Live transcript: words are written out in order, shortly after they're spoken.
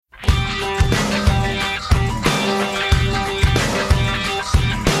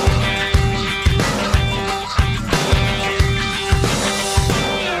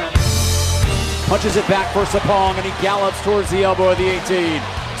Launches it back for Sapong, and he gallops towards the elbow of the 18.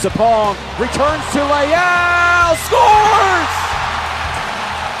 Sapong returns to Layal, scores!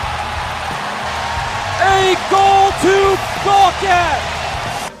 A goal to Balkan!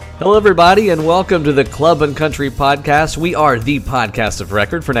 Hello, everybody, and welcome to the Club and Country Podcast. We are the podcast of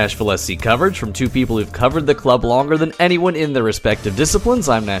record for Nashville SC coverage from two people who've covered the club longer than anyone in their respective disciplines.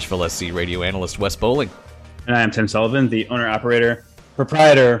 I'm Nashville SC radio analyst Wes Bowling. And I am Tim Sullivan, the owner, operator,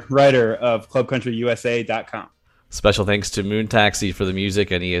 proprietor, writer of ClubCountryUSA.com. Special thanks to Moon Taxi for the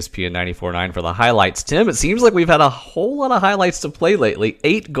music and ESPN 94.9 for the highlights. Tim, it seems like we've had a whole lot of highlights to play lately.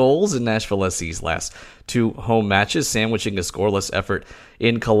 8 goals in Nashville SC's last 2 home matches, sandwiching a scoreless effort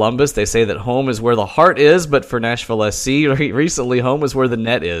in Columbus. They say that home is where the heart is, but for Nashville SC, recently home is where the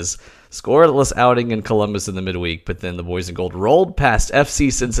net is. Scoreless outing in Columbus in the midweek, but then the boys in gold rolled past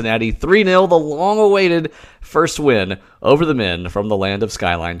FC Cincinnati 3-0, the long-awaited first win over the men from the land of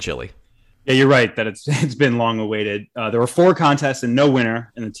Skyline Chili. Yeah, you're right that it's been long awaited. There were 4 contests and no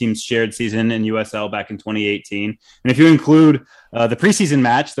winner in the team's shared season in USL back in 2018. And if you include the preseason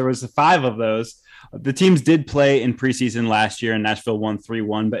match, there was 5 of those. The teams did play in preseason last year, and Nashville won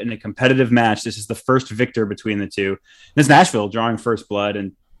 3-1. But in a competitive match, this is the first victor between the two. And it's Nashville drawing first blood,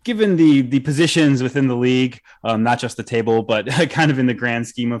 and given the positions within the league, not just the table, but kind of in the grand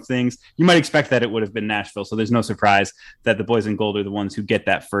scheme of things, you might expect that it would have been Nashville. So there's no surprise that the boys in gold are the ones who get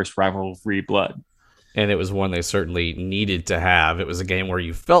that first rivalry blood. And it was one they certainly needed to have. It was a game where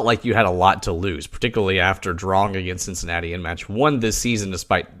you felt like you had a lot to lose, particularly after drawing against Cincinnati in match 1 this season,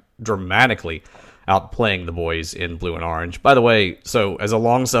 despite dramatically outplaying the boys in blue and orange. By the way, so as a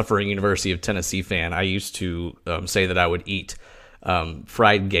long-suffering University of Tennessee fan, I used to say that I would eat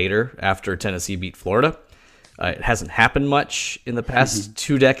fried gator after Tennessee beat Florida. It hasn't happened much in the past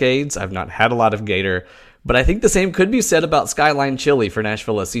 2 decades. I've not had a lot of gator, but I think the same could be said about Skyline Chili for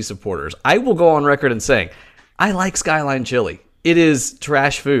Nashville SC supporters. I will go on record in saying I like Skyline Chili. It is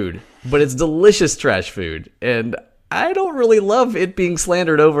trash food, but it's delicious trash food, and I don't really love it being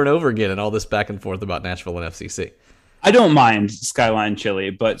slandered over and over again and all this back and forth about Nashville and FCC. I don't mind Skyline Chili,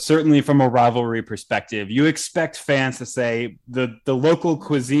 but certainly from a rivalry perspective, you expect fans to say the local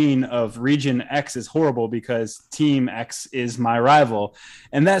cuisine of region X is horrible because team X is my rival.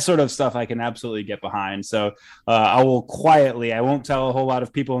 And that sort of stuff I can absolutely get behind. So I won't tell a whole lot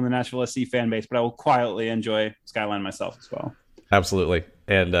of people in the Nashville SC fan base, but I will quietly enjoy Skyline myself as well. Absolutely.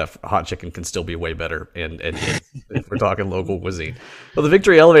 And hot chicken can still be way better and if we're talking local cuisine. Well, the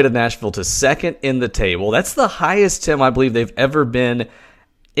victory elevated Nashville to second in the table. That's the highest, Tim, I believe they've ever been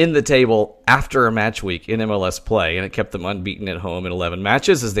in the table after a match week in MLS play, and it kept them unbeaten at home in 11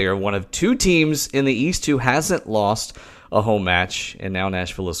 matches as they are one of 2 teams in the East who hasn't lost a home match, and now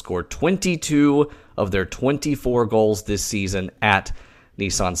Nashville has scored 22 of their 24 goals this season at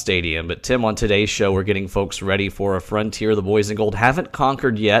Nissan Stadium. But Tim, on today's show, we're getting folks ready for a frontier the boys in gold haven't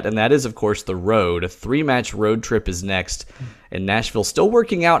conquered yet, and that is, of course, the road. A 3-match road trip is next, and Nashville still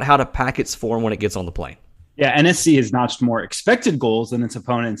working out how to pack its form when it gets on the plane. Yeah, NSC has notched more expected goals than its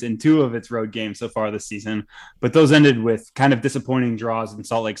opponents in 2 of its road games so far this season, but those ended with kind of disappointing draws in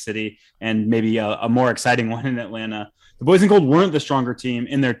Salt Lake City and maybe a more exciting one in Atlanta. The boys in gold weren't the stronger team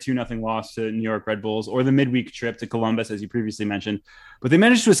in their 2-0 loss to New York Red Bulls or the midweek trip to Columbus, as you previously mentioned, but they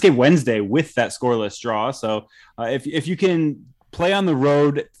managed to escape Wednesday with that scoreless draw. So if you can play on the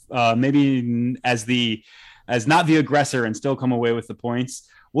road, maybe as not the aggressor and still come away with the points,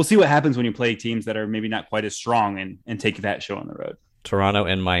 we'll see what happens when you play teams that are maybe not quite as strong and take that show on the road. Toronto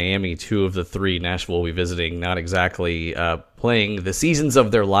and Miami, 2 of the 3 Nashville will be visiting, not exactly playing the seasons of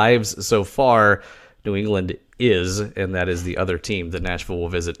their lives so far. New England is, and that is the other team that Nashville will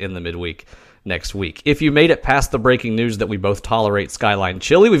visit in the midweek next week. If you made it past the breaking news that we both tolerate Skyline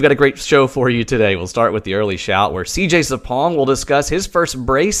Chili, we've got a great show for you today. We'll start with the early shout where CJ Sapong will discuss his first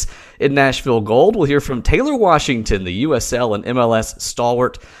brace in Nashville Gold. We'll hear from Taylor Washington, the USL and MLS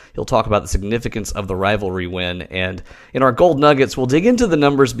stalwart. He'll talk about the significance of the rivalry win. And in our Gold Nuggets, we'll dig into the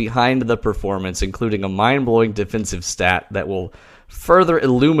numbers behind the performance, including a mind-blowing defensive stat that will further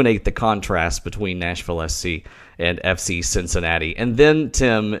illuminate the contrast between Nashville SC and FC Cincinnati. And then,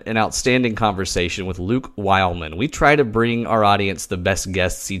 Tim, an outstanding conversation with Luke Wileman. We try to bring our audience the best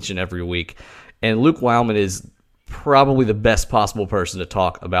guests each and every week, and Luke Wileman is probably the best possible person to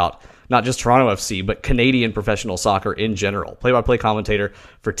talk about not just Toronto FC, but Canadian professional soccer in general. Play-by-play commentator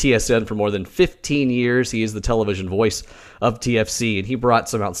for TSN for more than 15 years. He is the television voice of TFC, and he brought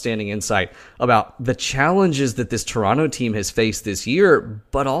some outstanding insight about the challenges that this Toronto team has faced this year,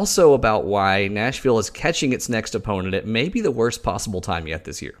 but also about why Nashville is catching its next opponent at maybe the worst possible time yet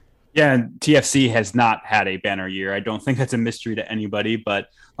this year. Yeah, and TFC has not had a banner year. I don't think that's a mystery to anybody, but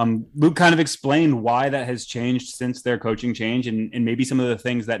Luke kind of explained why that has changed since their coaching change, and maybe some of the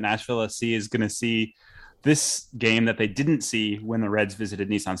things that Nashville SC is going to see this game that they didn't see when the Reds visited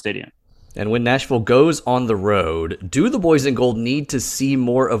Nissan Stadium. And when Nashville goes on the road, do the boys in gold need to see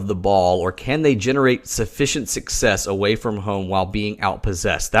more of the ball, or can they generate sufficient success away from home while being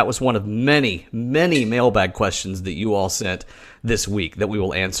outpossessed? That was one of many, many mailbag questions that you all sent this week that we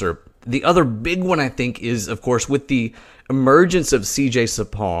will answer. The other big one, I think, is, of course, with the emergence of CJ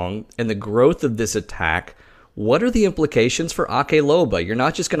Sapong and the growth of this attack, what are the implications for Ake Loba? You're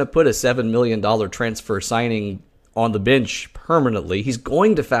not just going to put a $7 million transfer signing on the bench permanently. He's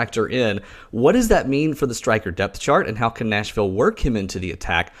going to factor in. What does that mean for the striker depth chart, and how can Nashville work him into the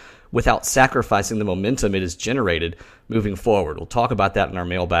attack without sacrificing the momentum it has generated moving forward? We'll talk about that in our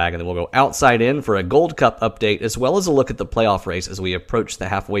mailbag, and then we'll go outside in for a Gold Cup update, as well as a look at the playoff race as we approach the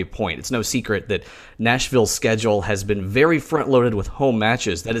halfway point. It's no secret that Nashville's schedule has been very front-loaded with home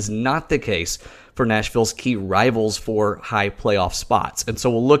matches. That is not the case for Nashville's key rivals for high playoff spots. And so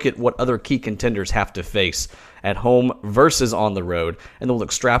we'll look at what other key contenders have to face at home versus on the road, and then we'll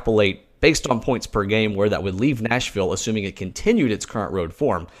extrapolate based on points per game where that would leave Nashville, assuming it continued its current road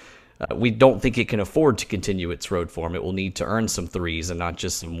form. We don't think it can afford to continue its road form. It will need to earn some threes and not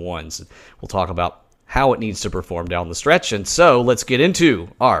just some ones. We'll talk about how it needs to perform down the stretch. And so let's get into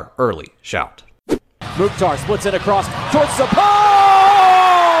our early shout. Mukhtar splits it across towards Sapong!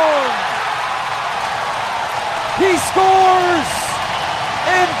 He scores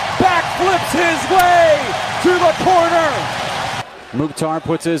and backflips his way to the corner. Mukhtar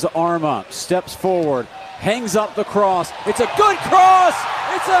puts his arm up, steps forward, hangs up the cross. It's a good cross.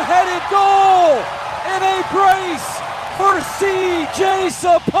 It's a headed goal and a brace for CJ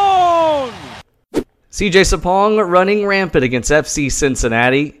Sapong. CJ Sapong running rampant against FC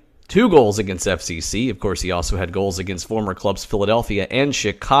Cincinnati. 2 goals against FCC. Of course, he also had goals against former clubs Philadelphia and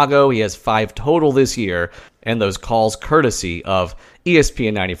Chicago. He has 5 total this year, and those calls courtesy of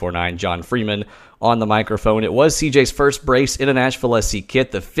ESPN 94.9 John Freeman on the microphone. It was CJ's first brace in a Nashville SC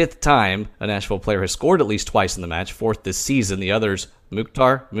kit, the 5th time a Nashville player has scored at least twice in the match, 4th this season. The others,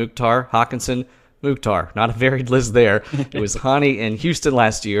 Mukhtar, Hawkinson, Mukhtar. Not a varied list there. It was Hani in Houston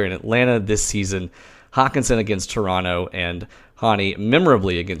last year, and Atlanta this season. Hawkinson against Toronto, and Hani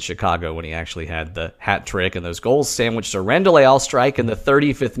memorably against Chicago when he actually had the hat trick, and those goals sandwiched a Randall Leal strike in the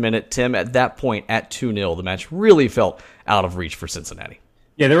 35th minute. Tim, at that point at 2-0, the match really felt out of reach for Cincinnati.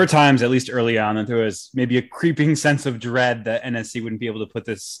 Yeah, there were times, at least early on, that there was maybe a creeping sense of dread that NSC wouldn't be able to put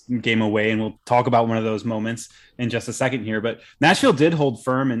this game away. And we'll talk about one of those moments in just a second here. But Nashville did hold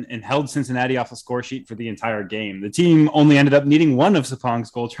firm and held Cincinnati off the score sheet for the entire game. The team only ended up needing one of Sapong's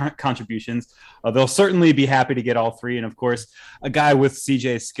goal contributions. They'll certainly be happy to get all 3. And of course, a guy with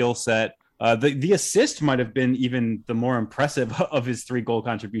CJ's skill set, the assist might have been even the more impressive of his 3 goal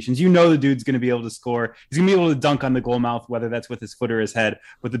contributions. You know the dude's going to be able to score. He's going to be able to dunk on the goal mouth, whether that's with his foot or his head.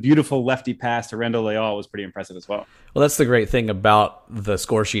 But the beautiful lefty pass to Randall Leal was pretty impressive as well. Well, that's the great thing about the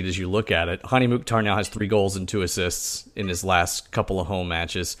score sheet as you look at it. Hani Mukhtar now has 3 goals and 2 assists in his last couple of home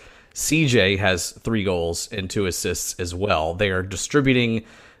matches. CJ has 3 goals and 2 assists as well. They are distributing,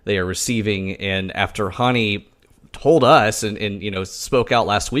 they are receiving, and after Hani told us and spoke out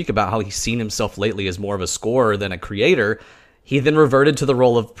last week about how he's seen himself lately as more of a scorer than a creator, he then reverted to the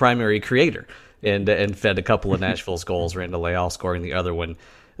role of primary creator and fed a couple of Nashville's goals, Randall Leal scoring the other one.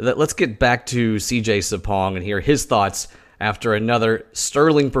 Let's get back to CJ Sapong and hear his thoughts after another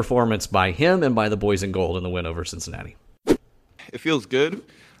sterling performance by him and by the boys in gold in the win over Cincinnati. It feels good.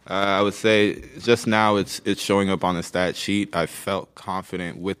 I would say just now it's showing up on the stat sheet. I felt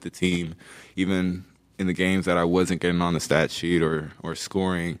confident with the team, even in the games that I wasn't getting on the stat sheet or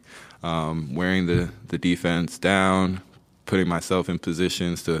scoring, wearing the defense down, putting myself in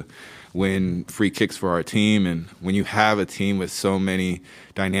positions to win free kicks for our team. And when you have a team with so many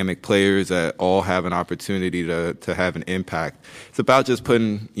dynamic players that all have an opportunity to have an impact, it's about just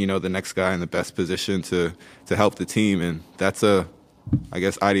putting, the next guy in the best position to help the team. And that's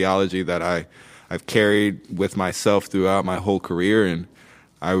ideology that I've carried with myself throughout my whole career. And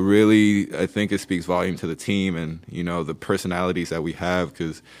I think it speaks volume to the team and, the personalities that we have,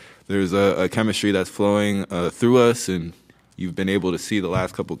 because there's a chemistry that's flowing through us, and you've been able to see the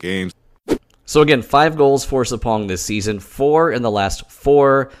last couple games. So again, 5 goals for Sapong this season, 4 in the last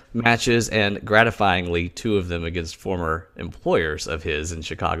 4 matches, and gratifyingly, 2 of them against former employers of his in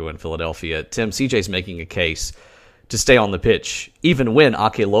Chicago and Philadelphia. Tim, CJ's making a case to stay on the pitch, even when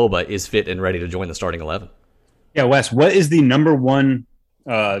Ake Loba is fit and ready to join the starting 11. Yeah, Wes, what is the number one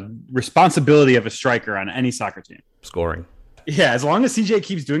responsibility of a striker on any soccer team? Scoring. Yeah, as long as CJ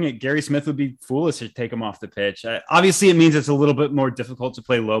keeps doing it, Gary Smith would be foolish to take him off the pitch. Obviously, it means it's a little bit more difficult to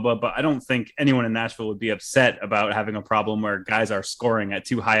play Loba, but I don't think anyone in Nashville would be upset about having a problem where guys are scoring at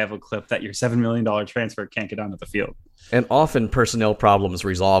too high of a clip that your $7 million transfer can't get onto the field. And often personnel problems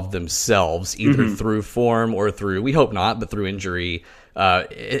resolve themselves either through form or through, we hope not, but through injury.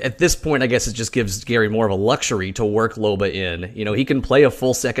 At this point, I guess it just gives Gary more of a luxury to work Loba in. You know, he can play a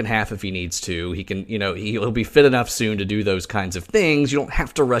full second half if he needs to. He can, you know, he'll be fit enough soon to do those kinds of things. You don't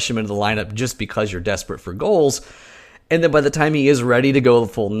have to rush him into the lineup just because you're desperate for goals. And then by the time he is ready to go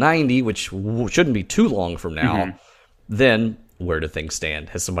the full 90, which shouldn't be too long from now, then where do things stand?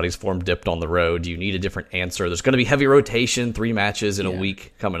 Has somebody's form dipped on the road? Do you need a different answer? There's going to be heavy rotation, 3 matches in a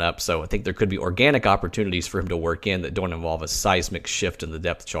week coming up. So I think there could be organic opportunities for him to work in that don't involve a seismic shift in the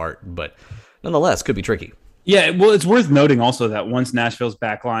depth chart. But nonetheless, could be tricky. Yeah, well, it's worth noting also that once Nashville's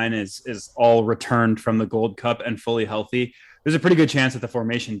back line is all returned from the Gold Cup and fully healthy, there's a pretty good chance that the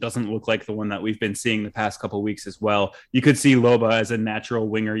formation doesn't look like the one that we've been seeing the past couple of weeks as well. You could see Loba as a natural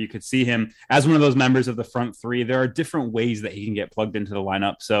winger. You could see him as one of those members of the front three. There are different ways that he can get plugged into the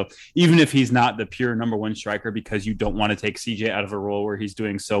lineup. So even if he's not the pure number one striker because you don't want to take CJ out of a role where he's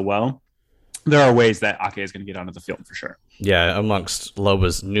doing so well, there are ways that Ake is going to get onto the field for sure. Yeah, amongst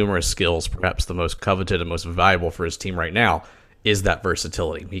Loba's numerous skills, perhaps the most coveted and most valuable for his team right now is that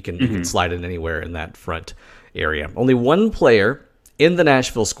versatility. He can slide in anywhere in that front area. Only one player in the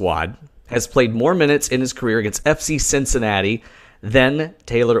Nashville squad has played more minutes in his career against FC Cincinnati than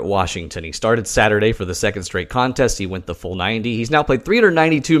Taylor Washington. He started Saturday for the second straight contest. He went the full 90. He's now played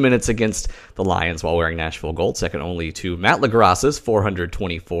 392 minutes against the Lions while wearing Nashville gold, second only to Matt LaGrassa's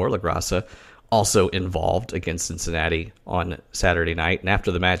 424. LaGrassa also involved against Cincinnati on Saturday night. And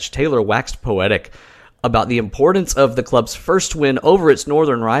after the match, Taylor waxed poetic about the importance of the club's first win over its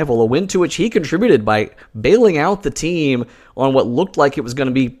northern rival, a win to which he contributed by bailing out the team on what looked like it was going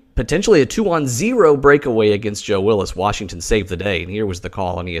to be potentially a 2-on-0 breakaway against Joe Willis. Washington saved the day, and here was the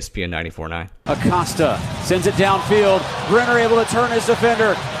call on ESPN 94.9. Acosta sends it downfield. Brenner able to turn his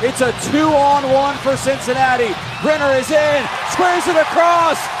defender. It's a 2-on-1 for Cincinnati. Brenner is in, squares it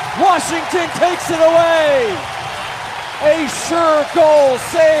across. Washington takes it away. A sure goal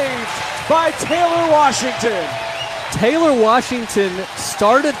saved by Taylor Washington. Taylor Washington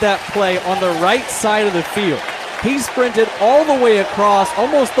started that play on the right side of the field. He sprinted all the way across,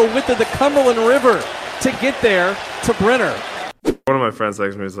 almost the width of the Cumberland River, to get there to Brenner. One of my friends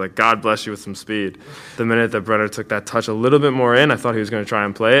texted me, was like, God bless you with some speed. The minute that Brenner took that touch a little bit more in, I thought he was going to try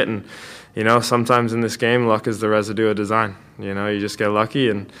and play it. And, you know, sometimes in this game, luck is the residue of design. You know, you just get lucky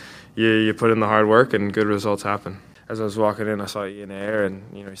and you put in the hard work and good results happen. As I was walking in, I saw Ian Ayer,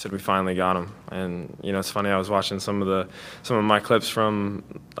 and you know, he said we finally got him. And you know, it's funny. I was watching some of my clips from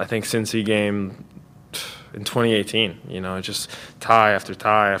I think Cincy game in 2018. You know, just tie after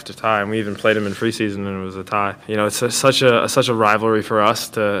tie after tie, and we even played him in preseason, and it was a tie. You know, it's such a rivalry for us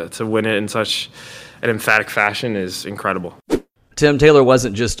to win it in such an emphatic fashion is incredible. Tim, Taylor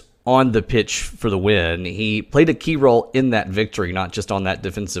wasn't just on the pitch for the win. He played a key role in that victory, not just on that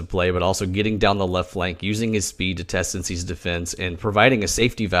defensive play, but also getting down the left flank, using his speed to test Cincy's defense, and providing a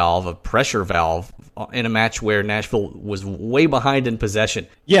safety valve, a pressure valve, in a match where Nashville was way behind in possession.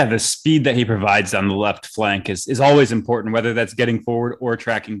 Yeah, the speed that he provides on the left flank is always important, whether that's getting forward or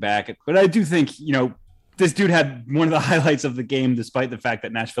tracking back. But I do think, you know, this dude had one of the highlights of the game, despite the fact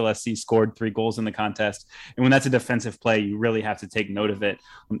that Nashville SC scored 3 goals in the contest. And when that's a defensive play, you really have to take note of it.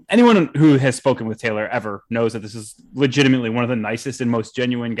 Anyone who has spoken with Taylor ever knows that this is legitimately one of the nicest and most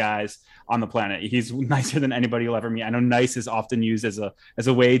genuine guys on the planet. He's nicer than anybody you'll ever meet. I know nice is often used as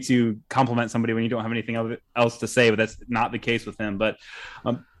a way to compliment somebody when you don't have anything else to say, but that's not the case with him. But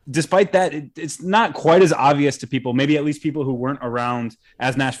despite that, it's not quite as obvious to people, maybe at least people who weren't around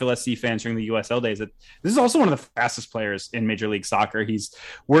as Nashville SC fans during the USL days, that this is also one of the fastest players in Major League Soccer. He's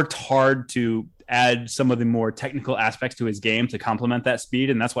worked hard to add some of the more technical aspects to his game to complement that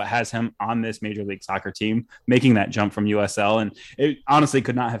speed, and that's what has him on this Major League Soccer team, making that jump from USL. And it honestly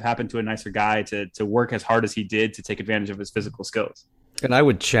could not have happened to a nicer guy to work as hard as he did to take advantage of his physical skills. And I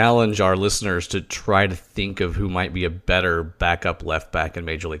would challenge our listeners to try to think of who might be a better backup left back in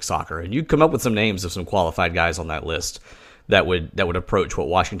Major League Soccer. And you come up with some names of some qualified guys on that list that would approach what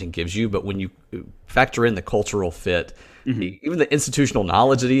Washington gives you. But when you factor in the cultural fit, even the institutional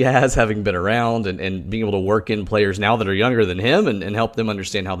knowledge that he has, having been around and being able to work in players now that are younger than him and help them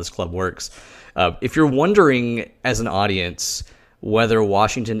understand how this club works. If you're wondering as an audience, Whether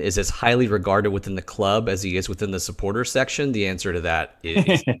Washington is as highly regarded within the club as he is within the supporter section, the answer to that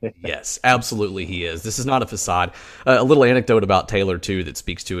is yes, absolutely he is. This is not a facade. A little anecdote about Taylor, too, that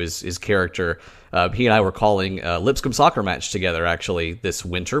speaks to his character. He and I were calling a Lipscomb soccer match together, actually, this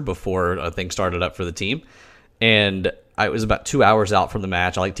winter before things started up for the team. And I was about 2 hours out from the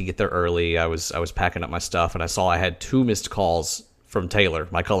match. I like to get there early. I was packing up my stuff, and I saw I had 2 missed calls from Taylor,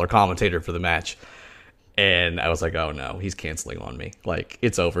 my color commentator for the match. And I was like, oh no, he's canceling on me. Like,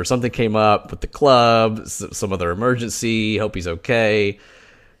 it's over. Something came up with the club, some other emergency. Hope he's okay.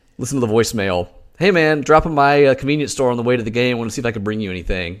 Listen to the voicemail. Hey man, dropping by convenience store on the way to the game. Want to see if I can bring you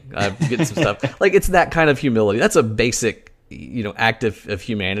anything. Get some stuff. Like, it's that kind of humility. That's a basic, act of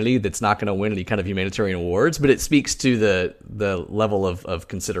humanity that's not going to win any kind of humanitarian awards, but it speaks to the level of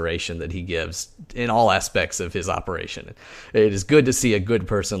consideration that he gives in all aspects of his operation. It is good to see a good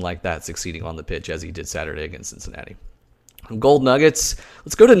person like that succeeding on the pitch as he did Saturday against Cincinnati. Gold Nuggets,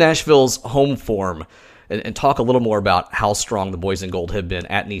 let's go to Nashville's home form and talk a little more about how strong the boys in gold have been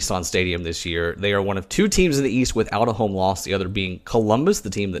at Nissan Stadium this year. They are one of 2 teams in the East without a home loss, the other being Columbus, the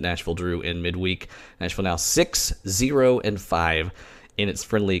team that Nashville drew in midweek. Nashville now 6-0-5 in its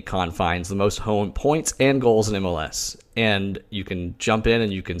friendly confines, the most home points and goals in MLS. And you can jump in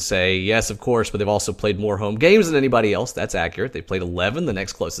and you can say, yes, of course, but they've also played more home games than anybody else. That's accurate. They played 11. The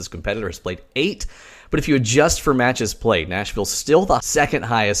next closest competitor has played 8. But if you adjust for matches played, Nashville's still the second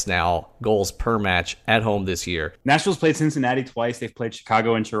highest now goals per match at home this year. Nashville's played Cincinnati twice. They've played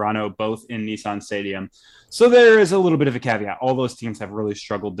Chicago and Toronto, both in Nissan Stadium. So there is a little bit of a caveat. All those teams have really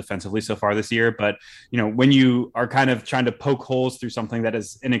struggled defensively so far this year. But, when you are kind of trying to poke holes through something that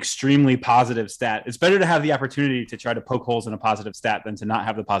is an extremely positive stat, it's better to have the opportunity to try to poke holes in a positive stat than to not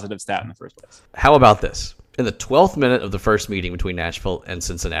have the positive stat in the first place. How about this? In the 12th minute of the first meeting between Nashville and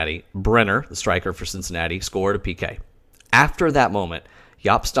Cincinnati, Brenner, the striker for Cincinnati, scored a PK. After that moment,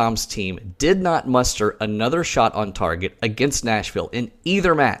 Jaap Stam's team did not muster another shot on target against Nashville in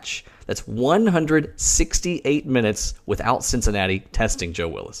either match. That's 168 minutes without Cincinnati testing Joe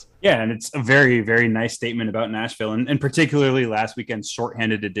Willis. Yeah, and it's a very, very nice statement about Nashville, and particularly last weekend's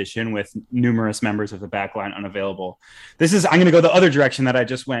shorthanded edition with numerous members of the back line unavailable. I'm going to go the other direction that I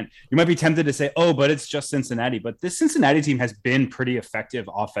just went. You might be tempted to say, oh, but it's just Cincinnati. But this Cincinnati team has been pretty effective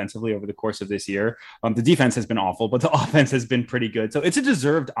offensively over the course of this year. The defense has been awful, but the offense has been pretty good. So it's a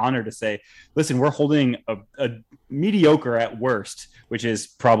deserved honor to say, listen, we're holding a mediocre at worst, which is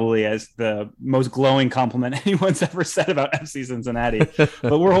probably as the most glowing compliment anyone's ever said about FC Cincinnati.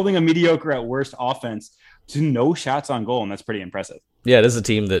 But we're holding a mediocre at worst offense to no shots on goal, and that's pretty impressive. Yeah, it is a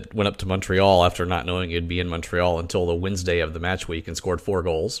team that went up to Montreal after not knowing it'd be in Montreal until the Wednesday of the match week and scored 4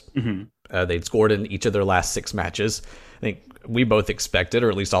 goals. Mm-hmm. They'd scored in each of their last 6 matches. I think we both expected, or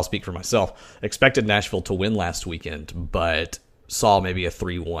at least I'll speak for myself, expected Nashville to win last weekend, but saw maybe a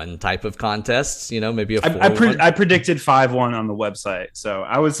 3-1 type of contest, maybe a 4-1. I predicted 5-1 on the website, so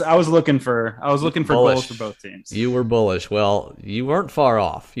I was looking for goals for both teams. You were bullish. Well, you weren't far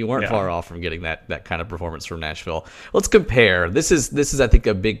off. Far off from getting that kind of performance from Nashville. Let's compare. This is I think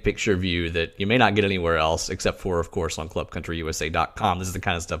a big picture view that you may not get anywhere else except for, of course, on ClubCountryUSA.com. This is the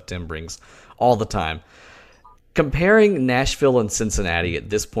kind of stuff Tim brings all the time. Comparing Nashville and Cincinnati at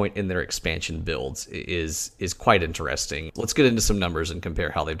this point in their expansion builds is quite interesting. Let's get into some numbers and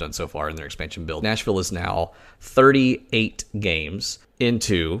compare how they've done so far in their expansion build. Nashville is now 38 games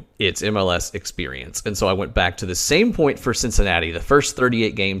into its MLS experience. And so I went back to the same point for Cincinnati, the first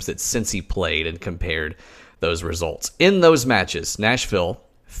 38 games that Cincy played, and compared those results. In those matches, Nashville,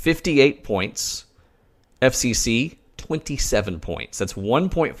 58 points, FCC, 27 points. That's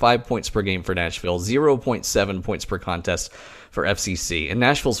 1.5 points per game for Nashville, 0.7 points per contest for FCC. And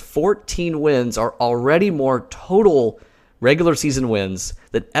Nashville's 14 wins are already more total regular season wins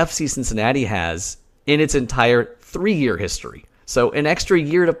than FC Cincinnati has in its entire 3-year history. So an extra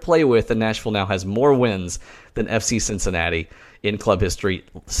year to play with, and Nashville now has more wins than FC Cincinnati in club history.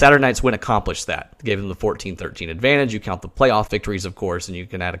 Saturday night's win accomplished that. Gave them the 14-13 advantage. You count the playoff victories, of course, and you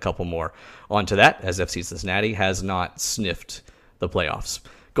can add a couple more onto that, as FC Cincinnati has not sniffed the playoffs.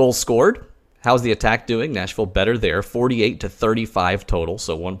 Goals scored. How's the attack doing? Nashville better there, 48-35 total,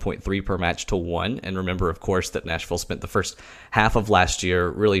 so 1.3 per match to 1. And remember, of course, that Nashville spent the first half of last year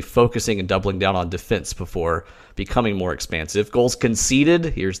really focusing and doubling down on defense before becoming more expansive. Goals conceded,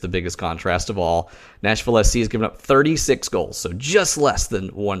 here's the biggest contrast of all. Nashville SC has given up 36 goals, so just less than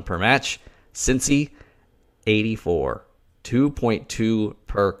 1 per match. Cincy, 84, 2.2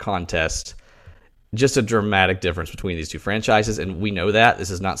 per contest. Just a dramatic difference between these two franchises, and we know that.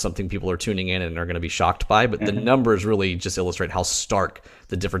 This is not something people are tuning in and are going to be shocked by, but the numbers really just illustrate how stark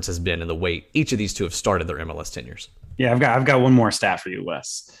the difference has been in the way each of these two have started their MLS tenures. Yeah, I've got one more stat for you,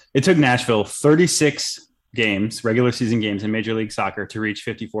 Wes. It took Nashville 36 games, regular season games in Major League Soccer to reach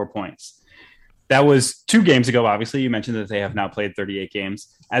 54 points. That was 2 games ago, obviously. You mentioned that they have now played 38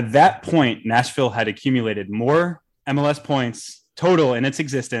 games. At that point, Nashville had accumulated more MLS points total in its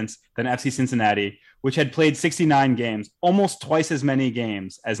existence than FC Cincinnati, which had played 69 games, almost twice as many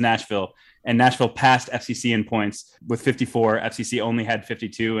games as Nashville. And Nashville passed FCC in points with 54. FCC only had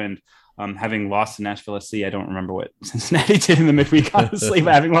 52. And having lost to Nashville SC, I don't remember what Cincinnati did in the midweek, honestly.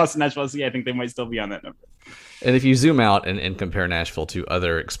 But having lost to Nashville SC, I think they might still be on that number. And if you zoom out and compare Nashville to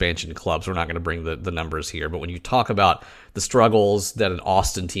other expansion clubs, we're not going to bring the numbers here, but when you talk about the struggles that an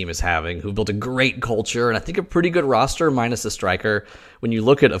Austin team is having, who built a great culture and I think a pretty good roster minus a striker, when you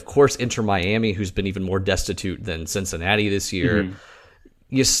look at, of course, Inter Miami, who's been even more destitute than Cincinnati this year,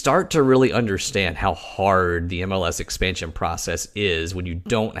 you start to really understand how hard the MLS expansion process is when you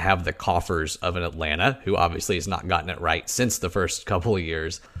don't have the coffers of an Atlanta, who obviously has not gotten it right since the first couple of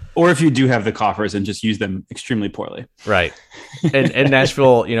years. Or if you do have the coffers and just use them extremely poorly. Right. And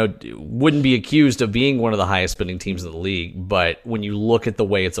Nashville, wouldn't be accused of being one of the highest spending teams in the league. But when you look at the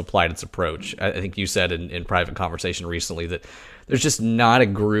way it's applied its approach, I think you said in private conversation recently that there's just not a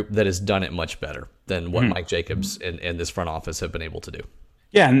group that has done it much better than what Mike Jacobs and this front office have been able to do.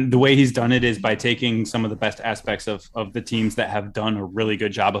 Yeah, and the way he's done it is by taking some of the best aspects of the teams that have done a really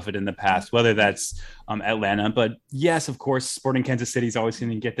good job of it in the past, whether that's Atlanta. But yes, of course, Sporting Kansas City is always going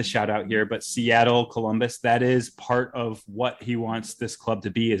to get the shout out here. But Seattle, Columbus, that is part of what he wants this club to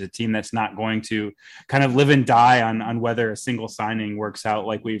be, is a team that's not going to kind of live and die on whether a single signing works out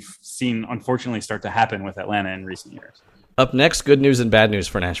like we've seen, unfortunately, start to happen with Atlanta in recent years. Up next, good news and bad news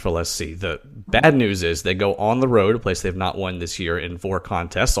for Nashville SC. The bad news is they go on the road, a place they've not won this year, in 4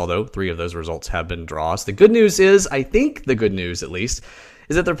 contests, although 3 of those results have been draws. The good news is, I think the good news at least,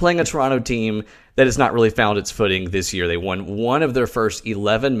 is that they're playing a Toronto team that has not really found its footing this year. They won 1 of their first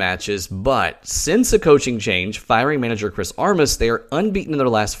 11 matches, but since a coaching change, firing manager Chris Armas, they are unbeaten in their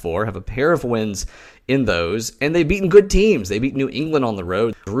last 4, have a pair of wins in those, and they've beaten good teams. They beat New England on the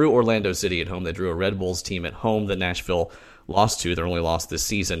road, drew Orlando City at home, they drew a Red Bulls team at home that Nashville lost to, their only loss this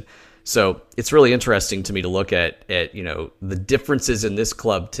season. So it's really interesting to me to look at the differences in this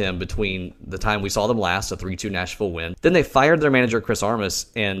club, Tim, between the time we saw them last, a 3-2 Nashville win. Then they fired their manager, Chris Armas,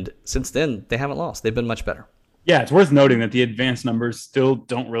 and since then, they haven't lost. They've been much better. Yeah, it's worth noting that the advanced numbers still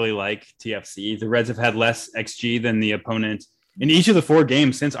don't really like TFC. The Reds have had less XG than the opponent in each of the 4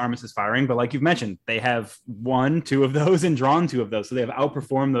 games since Armas' firing. But like you've mentioned, they have won 2 of those and drawn 2 of those. So they have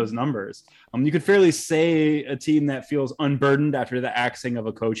outperformed those numbers. You could fairly say a team that feels unburdened after the axing of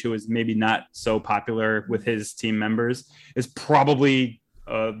a coach who is maybe not so popular with his team members is probably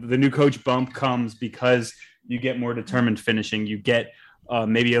the new coach bump comes because you get more determined finishing. You get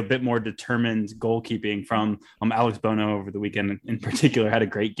maybe a bit more determined goalkeeping from Alex Bono over the weekend in particular, had a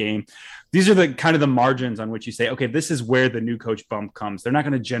great game. These are the kind of the margins on which you say, okay, this is where the new coach bump comes. They're not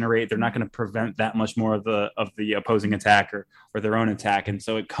going to generate, they're not going to prevent that much more of the opposing attack or their own attack. And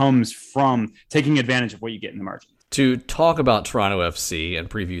so it comes from taking advantage of what you get in the margin. To talk about Toronto FC and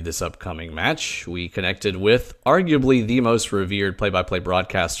preview this upcoming match, we connected with arguably the most revered play-by-play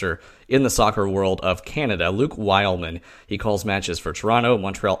broadcaster in the soccer world of Canada, Luke Wileman. He calls matches for Toronto,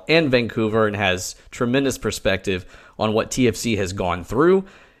 Montreal, and Vancouver and has tremendous perspective on what TFC has gone through.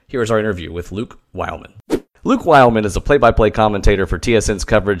 Here's our interview with Luke Wileman. Luke Wileman is a play-by-play commentator for TSN's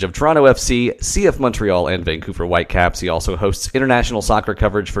coverage of Toronto FC, CF Montreal, and Vancouver Whitecaps. He also hosts international soccer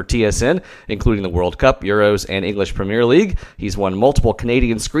coverage for TSN, including the World Cup, Euros, and English Premier League. He's won multiple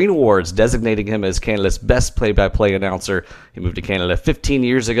Canadian Screen Awards, designating him as Canada's best play-by-play announcer. He moved to Canada 15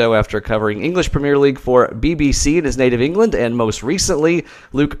 years ago after covering English Premier League for BBC in his native England, and most recently,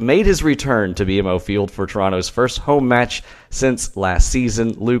 Luke made his return to BMO Field for Toronto's first home match since last season.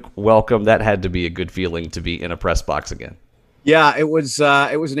 Luke, welcome. That had to be a good feeling to be in a press box again. Yeah, it was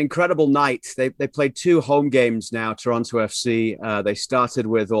an incredible night. They played 2 home games now, Toronto FC. They started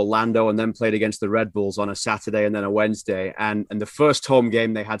with Orlando and then played against the Red Bulls on a Saturday and then a Wednesday. And the first home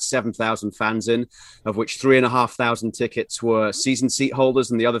game, they had 7,000 fans in, of which 3,500 tickets were season seat holders,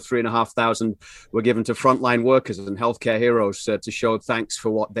 and the other 3,500 were given to frontline workers and healthcare heroes to show thanks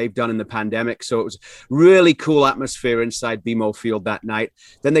for what they've done in the pandemic. So it was really cool atmosphere inside BMO Field that night.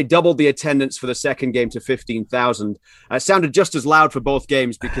 Then they doubled the attendance for the second game to 15,000. It sounded just as loud for both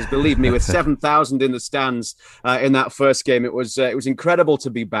games because, believe me, with 7,000 in the stands in that first game, it was incredible to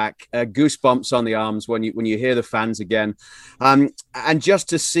be back. Goosebumps on the arms when you hear the fans again, and just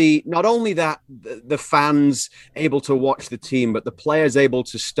to see not only that the fans able to watch the team, but the players able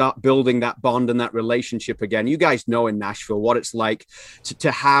to start building that bond and that relationship again. You guys know in Nashville what it's like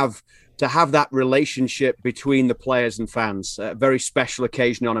to have to have that relationship between the players and fans, a very special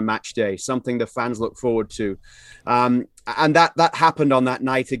occasion on a match day, something the fans look forward to. And that happened on that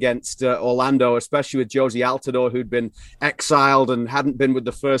night against Orlando, especially with Josie Altidore, who'd been exiled and hadn't been with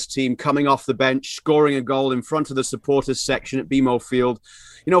the first team, coming off the bench, scoring a goal in front of the supporters section at BMO Field.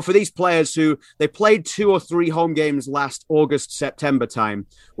 You know, for these players who they played 2 or 3 home games last August, September time,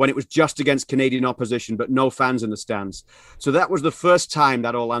 when it was just against Canadian opposition, but no fans in the stands. So that was the first time,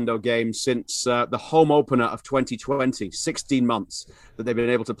 that Orlando game, since the home opener of 2020, 16 months, that they've been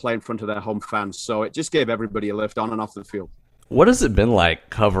able to play in front of their home fans. So it just gave everybody a lift on and off the field. What has it been like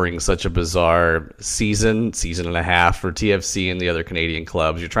covering such a bizarre season and a half for TFC and the other Canadian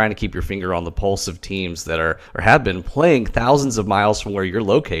clubs? You're trying to keep your finger on the pulse of teams that are or have been playing thousands of miles from where you're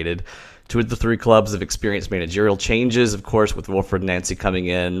located. 2 of the 3 clubs have experienced managerial changes, of course, with Wilfried Nancy coming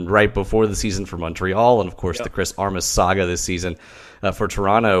in right before the season for Montreal, and of course the Chris Armas saga this season for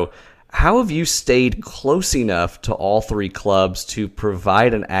Toronto. How have you stayed close enough to all 3 clubs to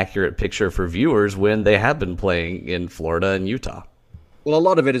provide an accurate picture for viewers when they have been playing in Florida and Utah? Well, a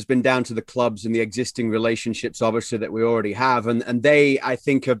lot of it has been down to the clubs and the existing relationships, obviously, that we already have. And they, I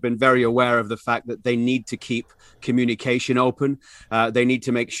think, have been very aware of the fact that they need to keep communication open. They need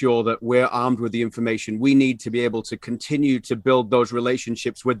to make sure that we're armed with the information we need to be able to continue to build those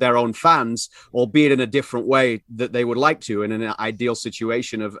relationships with their own fans, albeit in a different way that they would like to, and in an ideal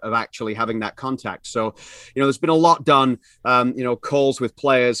situation of actually having that contact. So, you know, there's been a lot done, calls with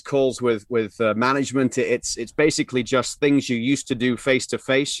players, calls with management. It's basically just things you used to do face to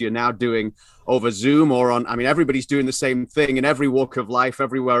face, you're now doing over Zoom or on. I mean, everybody's doing the same thing in every walk of life,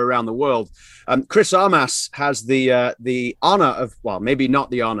 everywhere around the world. Chris Armas has the honor of, well, maybe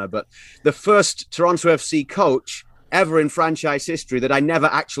not the honor, but the first Toronto FC coach ever in franchise history that I never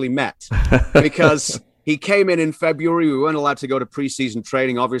actually met, because he came in February. We weren't allowed to go to preseason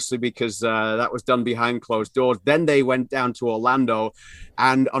training, obviously, because that was done behind closed doors. Then they went down to Orlando.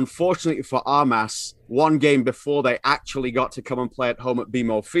 And unfortunately for Armas, one game before they actually got to come and play at home at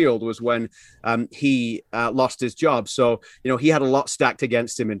BMO Field was when he lost his job. So, you know, he had a lot stacked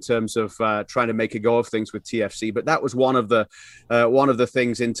against him in terms of trying to make a go of things with TFC. But that was one of the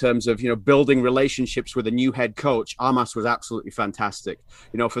things in terms of, you know, building relationships with a new head coach. Armas was absolutely fantastic.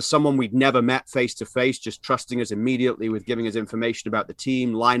 You know, for someone we'd never met face to face, just trusting us immediately with giving us information about the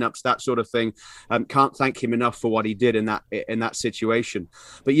team, lineups, that sort of thing. Can't thank him enough for what he did in that situation.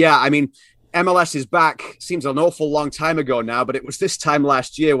 But yeah, I mean, MLS is back. Seems an awful long time ago now, but it was this time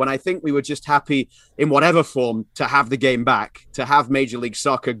last year when I think we were just happy in whatever form to have the game back, to have Major League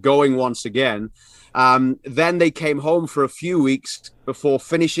Soccer going once again. Then they came home for a few weeks before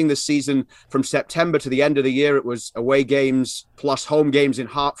finishing the season from September to the end of the year. It was away games plus home games in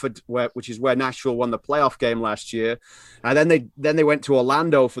Hartford, which is where Nashville won the playoff game last year. And then they went to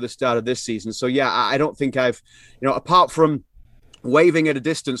Orlando for the start of this season. So yeah, I don't think I've, you know, apart from waving at a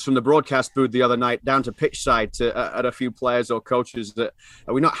distance from the broadcast booth the other night down to pitch side at a few players or coaches, that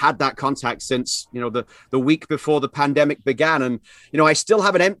we've not had that contact since, you know, the week before the pandemic began. And, you know, I still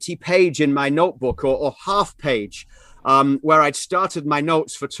have an empty page in my notebook or half page where I'd started my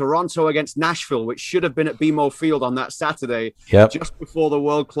notes for Toronto against Nashville, which should have been at BMO Field on that Saturday, just before the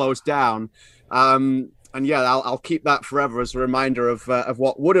world closed down. And yeah, I'll keep that forever as a reminder of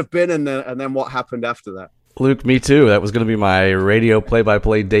what would have been and then what happened after that. Luke, me too. That was going to be my radio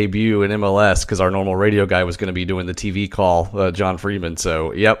play-by-play debut in MLS because our normal radio guy was going to be doing the TV call, John Freeman.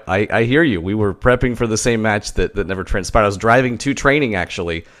 So, yep, I hear you. We were prepping for the same match that never transpired. I was driving to training,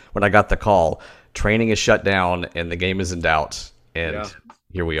 actually, when I got the call. Training is shut down, and the game is in doubt. And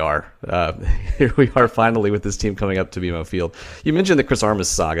here we are. Here we are finally with this team coming up to BMO Field. You mentioned the Chris Armas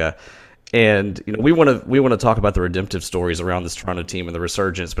saga. And you know, we want to talk about the redemptive stories around this Toronto team and the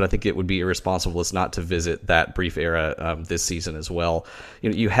resurgence, but I think it would be irresponsible not to visit that brief era this season as well. You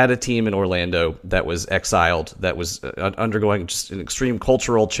know, you had a team in Orlando that was exiled, that was undergoing just an extreme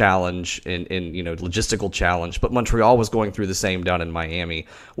cultural challenge and you know, logistical challenge, but Montreal was going through the same down in Miami.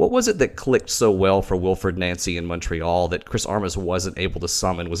 What was it that clicked so well for Wilfried Nancy in Montreal that Chris Armas wasn't able to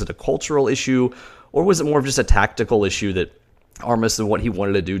summon? Was it a cultural issue, or was it more of just a tactical issue that Armas and what he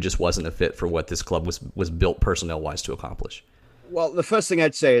wanted to do just wasn't a fit for what this club was built personnel-wise to accomplish? Well, the first thing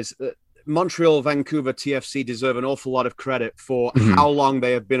I'd say is Montreal, Vancouver, TFC deserve an awful lot of credit for how long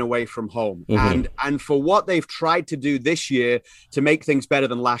they have been away from home and for what they've tried to do this year to make things better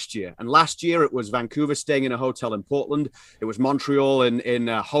than last year. And last year it was Vancouver staying in a hotel in Portland. It was Montreal in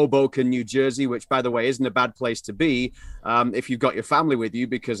Hoboken, New Jersey, which, by the way, isn't a bad place to be if you've got your family with you,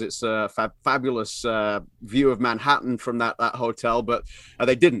 because it's a fabulous view of Manhattan from that hotel. But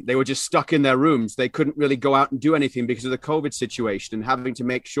they didn't. They were just stuck in their rooms. They couldn't really go out and do anything because of the COVID situation and having to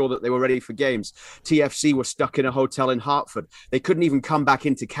make sure that they were ready for games. TFC were stuck in a hotel in Hartford. They couldn't even come back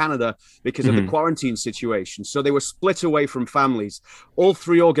into Canada because of the quarantine situation. So they were split away from families. All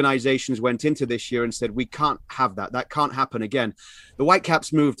three organizations went into this year and said, we can't have that. That can't happen again. The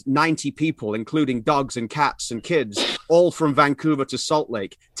Whitecaps moved 90 people, including dogs and cats and kids, all from Vancouver to Salt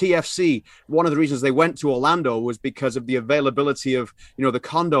Lake. TFC, one of the reasons they went to Orlando was because of the availability of, the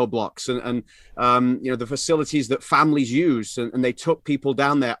condo blocks and the facilities that families use. And they took people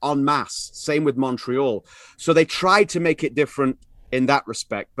down there en masse. Same with Montreal. So they tried to make it different in that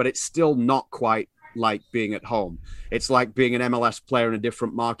respect, but it's still not quite like being at home. It's like being an MLS player in a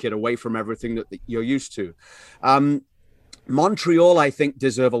different market, away from everything that you're used to. Montreal, I think,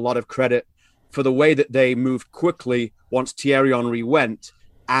 deserve a lot of credit for the way that they moved quickly once Thierry Henry went,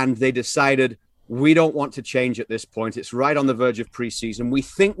 and they decided, we don't want to change at this point. It's right on the verge of preseason. We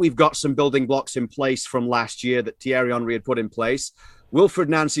think we've got some building blocks in place from last year that Thierry Henry had put in place. Wilfred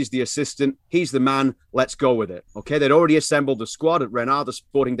Nancy's the assistant. He's the man. Let's go with it. Okay, they'd already assembled the squad. At Renard, the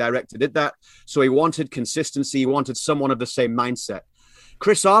sporting director, did that. So he wanted consistency. He wanted someone of the same mindset.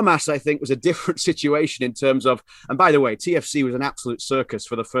 Chris Armas, I think, was a different situation in terms of, and by the way, TFC was an absolute circus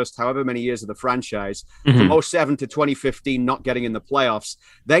for the first however many years of the franchise, from 07 to 2015, not getting in the playoffs.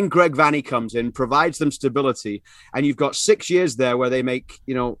 Then Greg Vanney comes in, provides them stability, and you've got 6 years there where they make,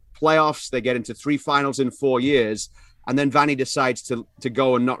 playoffs, they get into 3 finals in 4 years, and then Vanney decides to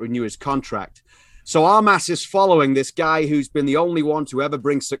go and not renew his contract. So Armas is following this guy who's been the only one to ever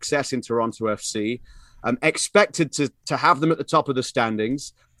bring success in Toronto FC, expected to have them at the top of the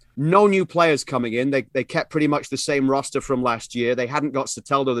standings. No new players coming in. They kept pretty much the same roster from last year. They hadn't got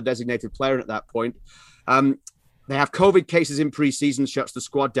Soteldo, the designated player, at that point. They have COVID cases in preseason, shuts the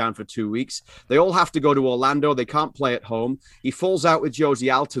squad down for 2 weeks. They all have to go to Orlando. They can't play at home. He falls out with Jozy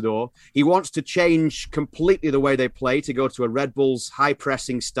Altidore. He wants to change completely the way they play to go to a Red Bulls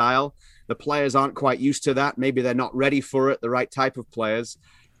high-pressing style. The players aren't quite used to that. Maybe they're not ready for it, the right type of players.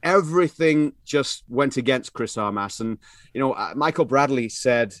 Everything just went against Chris Armas. And, Michael Bradley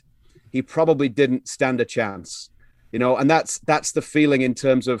said he probably didn't stand a chance, and that's the feeling in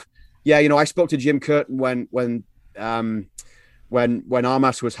terms of, I spoke to Jim Curtin when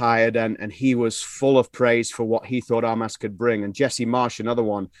Armas was hired, and he was full of praise for what he thought Armas could bring. And Jesse Marsh, another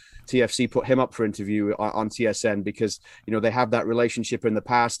one, TFC put him up for interview on TSN because, they have that relationship in the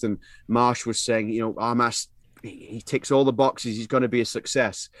past. And Marsh was saying, Armas, he ticks all the boxes. He's going to be a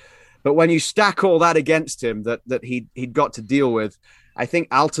success. But when you stack all that against him that he'd got to deal with, I think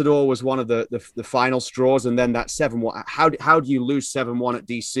Altidore was one of the final straws. And then that 7-1. How do you lose 7-1 at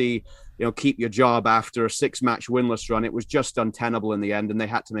DC? Keep your job after a 6-match winless run. It was just untenable in the end, and they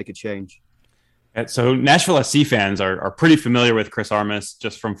had to make a change. So Nashville SC fans are pretty familiar with Chris Armas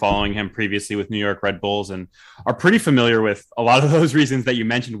just from following him previously with New York Red Bulls, and are pretty familiar with a lot of those reasons that you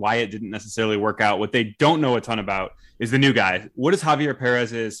mentioned why it didn't necessarily work out. What they don't know a ton about is the new guy. What is Javier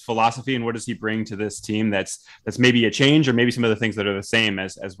Perez's philosophy, and what does he bring to this team that's maybe a change, or maybe some of the things that are the same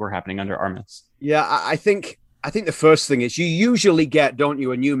as were happening under Armas? Yeah, I think the first thing is you usually get, don't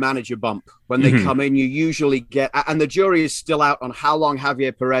you, a new manager bump when they come in. You usually get, and the jury is still out on how long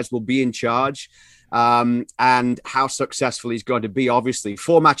Javier Perez will be in charge. And how successful he's going to be. Obviously,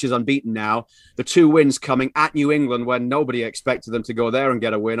 4 matches unbeaten now. The 2 wins coming at New England when nobody expected them to go there and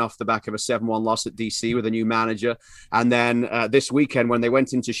get a win off the back of a 7-1 loss at DC with a new manager. And then this weekend when they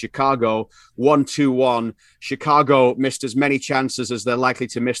went into Chicago, 1-2-1. Chicago missed as many chances as they're likely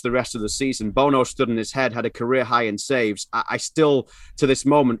to miss the rest of the season. Bono stood on his head, had a career high in saves. I still, to this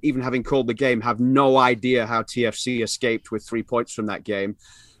moment, even having called the game, have no idea how TFC escaped with 3 points from that game.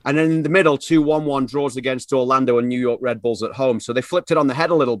 And then in the middle, 2 1-1 draws against Orlando and New York Red Bulls at home. So they flipped it on the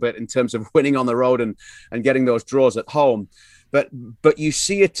head a little bit in terms of winning on the road and getting those draws at home. But you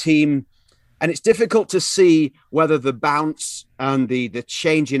see a team, and it's difficult to see whether the bounce and the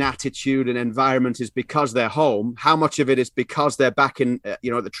change in attitude and environment is because they're home, how much of it is because they're back in,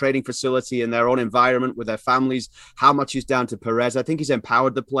 the training facility in their own environment with their families? How much is down to Perez? I think he's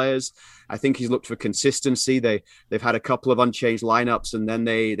empowered the players. I think he's looked for consistency. They've had a couple of unchanged lineups, and then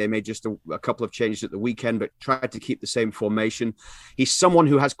they made just a couple of changes at the weekend, but tried to keep the same formation. He's someone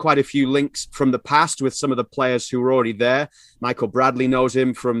who has quite a few links from the past with some of the players who were already there. Michael Bradley knows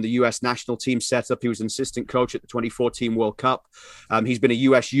him from the U.S. national team setup. He was an assistant coach at the 2014 World Cup. He's been a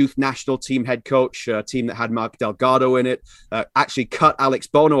U.S. youth national team head coach, a team that had Mark Delgado in it. Actually cut Alex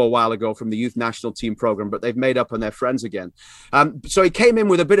Bono a while ago from the youth national team program, but they've made up and they're friends again. So he came in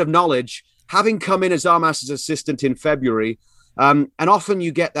with a bit of knowledge, having come in as Armas's assistant in February. And often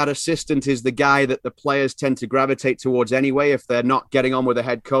you get that assistant is the guy that the players tend to gravitate towards anyway if they're not getting on with a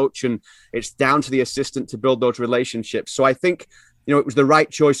head coach, and it's down to the assistant to build those relationships. So I think, it was the right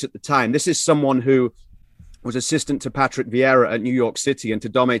choice at the time. This is someone who was assistant to Patrick Vieira at New York City and to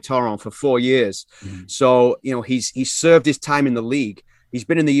Dome Torrent for 4 years. Mm-hmm. So, he's served his time in the league. He's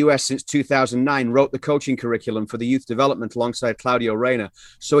been in the US since 2009, wrote the coaching curriculum for the youth development alongside Claudio Reyna.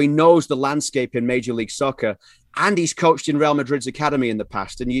 So he knows the landscape in Major League Soccer, and he's coached in Real Madrid's academy in the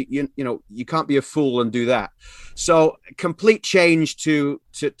past. And you can't be a fool and do that. So complete change to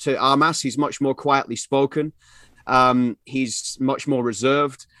Armas. He's much more quietly spoken. He's much more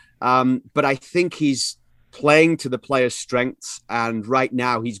reserved. But I think he's playing to the players' strengths, and right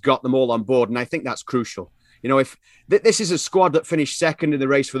now he's got them all on board, and I think that's crucial. If this is a squad that finished second in the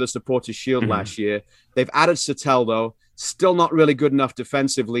race for the Supporters' Shield last year, they've added Soteldo, still not really good enough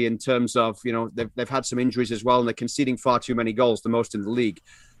defensively in terms of, they've had some injuries as well, and they're conceding far too many goals, the most in the league.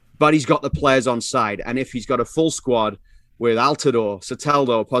 But he's got the players on side, and if he's got a full squad with Altidore,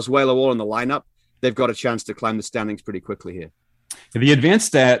 Soteldo, Pozuelo all in the lineup, they've got a chance to climb the standings pretty quickly here. The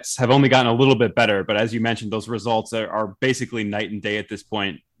advanced stats have only gotten a little bit better, but as you mentioned, those results are basically night and day at this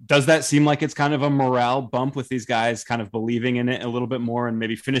point. Does that seem like it's kind of a morale bump with these guys kind of believing in it a little bit more and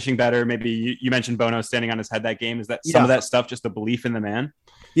maybe finishing better? Maybe you mentioned Bono standing on his head that game. Is that some of that stuff just the belief in the man?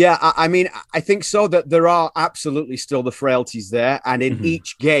 Yeah, I mean, I think so, that there are absolutely still the frailties there. And in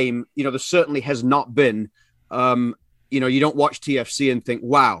each game, there certainly has not been, you don't watch TFC and think,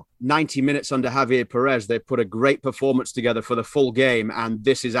 wow, 90 minutes under Javier Perez, they put a great performance together for the full game, and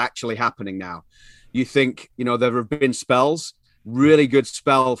this is actually happening now. You think, there have been spells, really good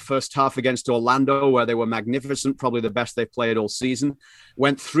spell first half against Orlando where they were magnificent, probably the best they've played all season.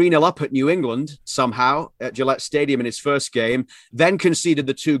 Went 3-0 up at New England somehow at Gillette Stadium in his first game, then conceded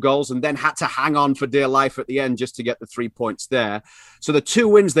the 2 goals and then had to hang on for dear life at the end just to get the 3 points there. So the 2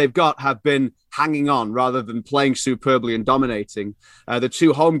 wins they've got have been hanging on rather than playing superbly and dominating. The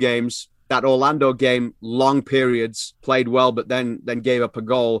 2 home games, that Orlando game, long periods, played well, but then gave up a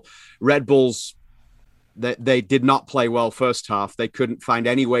goal. Red Bulls, they did not play well first half. They couldn't find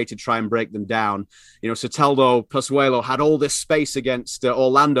any way to try and break them down. Soteldo, Pozuelo had all this space against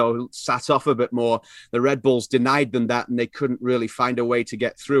Orlando, who sat off a bit more. The Red Bulls denied them that, and they couldn't really find a way to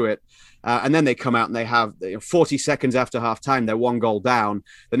get through it. And then they come out and they have 40 seconds after halftime, they're 1 goal down.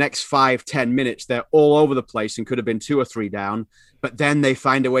 The next 5-10 minutes, they're all over the place and could have been 2 or 3 down. But then they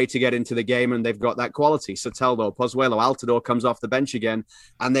find a way to get into the game, and they've got that quality. Soteldo, Pozuelo, Altidore comes off the bench again,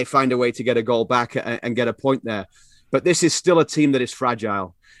 and they find a way to get a goal back and get a point there. But this is still a team that is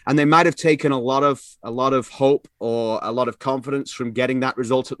fragile, and they might have taken a lot of hope or a lot of confidence from getting that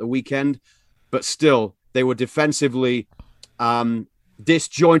result at the weekend. But still, they were defensively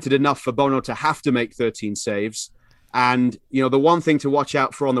disjointed enough for Bono to have to make 13 saves. And the one thing to watch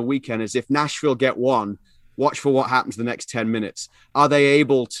out for on the weekend is if Nashville get one, watch for what happens the next 10 minutes. Are they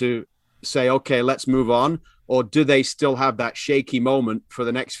able to say, okay, let's move on? Or do they still have that shaky moment for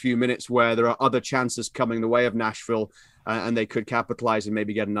the next few minutes where there are other chances coming the way of Nashville and they could capitalize and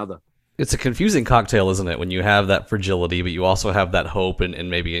maybe get another? It's a confusing cocktail, isn't it? When you have that fragility, but you also have that hope and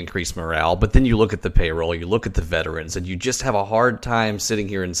maybe increased morale. But then you look at the payroll, you look at the veterans, and you just have a hard time sitting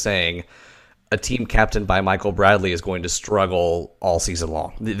here and saying a team captained by Michael Bradley is going to struggle all season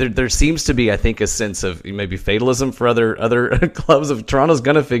long. There seems to be, I think, a sense of maybe fatalism for other clubs of Toronto's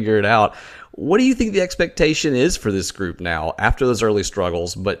going to figure it out. What do you think the expectation is for this group now after those early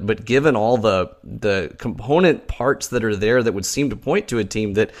struggles? But given all the component parts that are there that would seem to point to a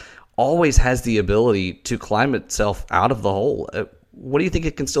team that always has the ability to climb itself out of the hole, what do you think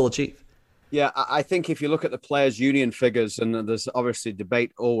it can still achieve? Yeah, I think if you look at the players' union figures, and there's obviously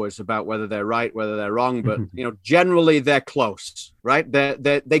debate always about whether they're right, whether they're wrong, but generally they're close, right?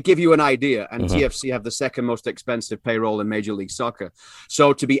 They give you an idea, and TFC have the second most expensive payroll in Major League Soccer.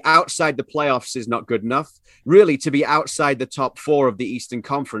 So to be outside the playoffs is not good enough. Really, to be outside the top 4 of the Eastern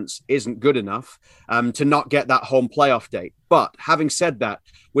Conference isn't good enough to not get that home playoff date. But having said that,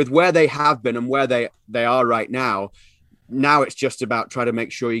 with where they have been and where they are right now it's just about trying to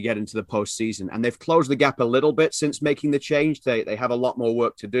make sure you get into the postseason. And they've closed the gap a little bit since making the change. They have a lot more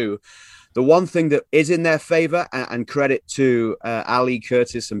work to do. The one thing that is in their favor, and credit to Ali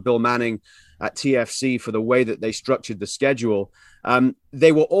Curtis and Bill Manning at TFC for the way that they structured the schedule,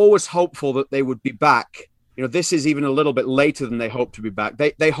 they were always hopeful that they would be back. This is even a little bit later than they hoped to be back.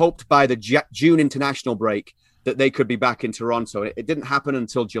 They hoped by the June international break that they could be back in Toronto. It didn't happen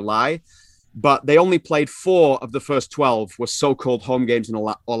until July. But they only played 4 of the first 12 were so-called home games in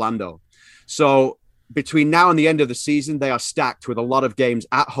Orlando. So between now and the end of the season, they are stacked with a lot of games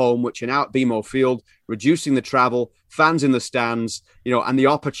at home, which are now at BMO Field, reducing the travel, fans in the stands, and the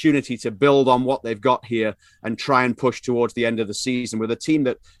opportunity to build on what they've got here and try and push towards the end of the season with a team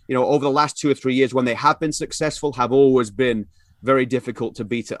that, over the last 2 or 3 years, when they have been successful, have always been very difficult to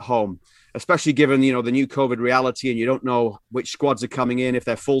beat at home, especially given, the new COVID reality, and you don't know which squads are coming in, if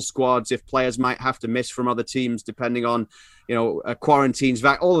they're full squads, if players might have to miss from other teams, depending on, quarantines,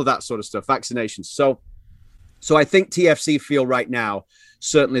 all of that sort of stuff, vaccinations. So I think TFC feel right now,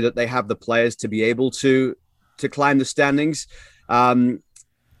 certainly that they have the players to be able to climb the standings.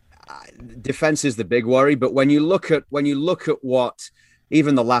 Defense is the big worry, but when you look at what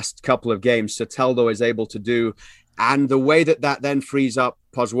even the last couple of games Soteldo is able to do, and the way that then frees up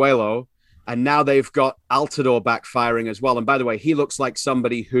Pozuelo, and now they've got Altidore back firing as well. And by the way, he looks like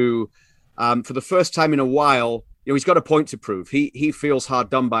somebody who, for the first time in a while, he's got a point to prove. He feels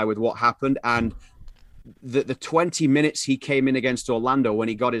hard done by with what happened. And the 20 minutes he came in against Orlando when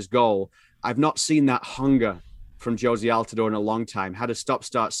he got his goal, I've not seen that hunger from Jozy Altidore in a long time. Had a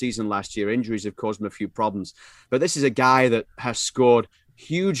stop-start season last year. Injuries have caused him a few problems. But this is a guy that has scored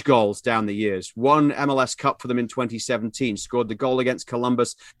huge goals down the years. Won MLS Cup for them in 2017, scored the goal against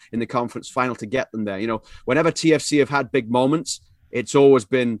Columbus in the conference final to get them there. Whenever TFC have had big moments, it's always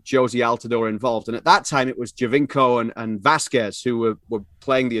been Jozy Altidore involved. And at that time, it was Javinko and Vasquez who were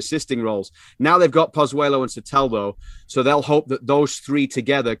playing the assisting roles. Now they've got Pozuelo and Soteldo, so they'll hope that those 3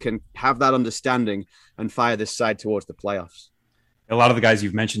 together can have that understanding and fire this side towards the playoffs. A lot of the guys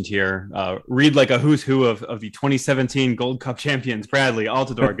you've mentioned here read like a who's who of the 2017 Gold Cup champions: Bradley,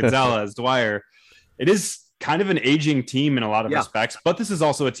 Altidore, Gonzalez, Dwyer. It is kind of an aging team in a lot of respects, but this is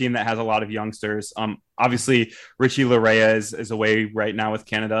also a team that has a lot of youngsters. Obviously, Richie Larea is away right now with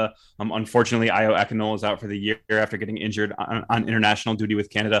Canada. Unfortunately, Ayo Ekanol is out for the year after getting injured on international duty with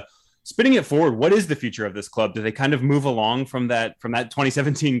Canada. Spinning it forward, what is the future of this club? Do they kind of move along from that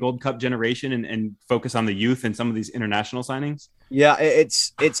 2017 Gold Cup generation and focus on the youth and some of these international signings? Yeah,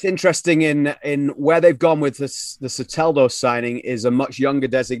 it's interesting in where they've gone with this. The Soteldo signing is a much younger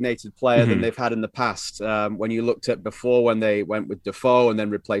designated player than they've had in the past. When you looked at before, when they went with Defoe and then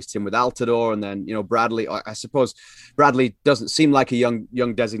replaced him with Altidore, and then Bradley. I suppose Bradley doesn't seem like a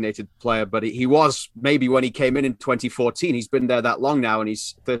young designated player, but he was maybe when he came in 2014. He's been there that long now, and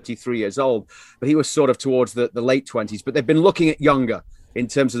he's 33 years old. But he was sort of towards the late 20s. But they've been looking at younger in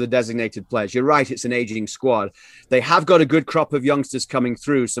terms of the designated players. You're right, it's an aging squad. They have got a good crop of youngsters coming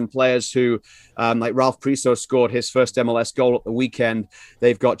through, some players who, like Ralph Priso scored his first MLS goal at the weekend.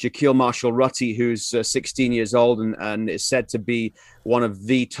 They've got Jaquil Marshall-Rutty, who's 16 years old and is said to be one of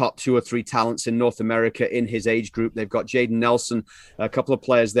the top 2 or 3 talents in North America in his age group. They've got Jaden Nelson, a couple of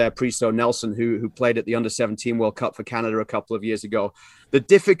players there, Priso Nelson, who played at the Under-17 World Cup for Canada a couple of years ago. The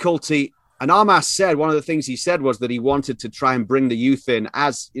difficulty, and Armas said, one of the things he said was that he wanted to try and bring the youth in,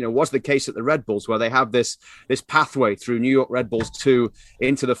 as was the case at the Red Bulls, where they have this pathway through New York Red Bulls 2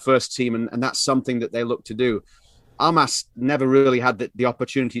 into the first team, and that's something that they look to do. Armas never really had the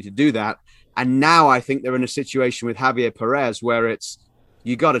opportunity to do that, and now I think they're in a situation with Javier Perez where it's,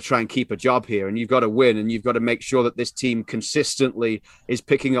 you got to try and keep a job here, and you've got to win, and you've got to make sure that this team consistently is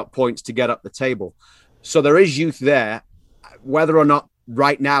picking up points to get up the table. So there is youth there. Whether or not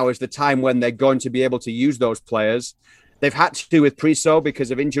right now is the time when they're going to be able to use those players. They've had to do with Priso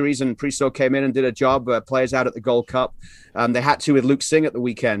because of injuries, and Priso came in and did a job, players out at the Gold Cup. They had to with Luke Singh at the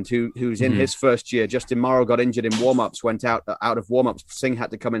weekend, who's in his first year. Justin Morrow got injured in warm-ups, went out of warm-ups. Singh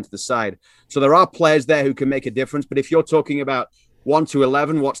had to come into the side. So there are players there who can make a difference. But if you're talking about 1 to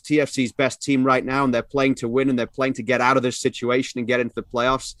 11, what's TFC's best team right now, and they're playing to win and they're playing to get out of this situation and get into the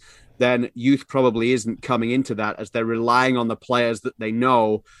playoffs, then youth probably isn't coming into that, as they're relying on the players that they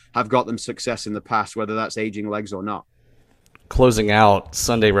know have got them success in the past, whether that's aging legs or not. Closing out,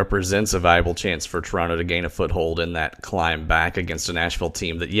 Sunday represents a valuable chance for Toronto to gain a foothold in that climb back against a Nashville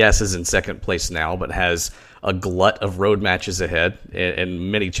team that, yes, is in second place now, but has a glut of road matches ahead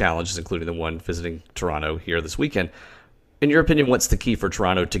and many challenges, including the one visiting Toronto here this weekend. In your opinion, what's the key for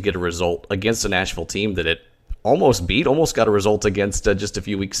Toronto to get a result against a Nashville team that it almost got a result against just a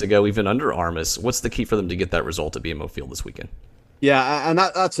few weeks ago, even under Armas? What's the key for them to get that result at BMO Field this weekend? Yeah, and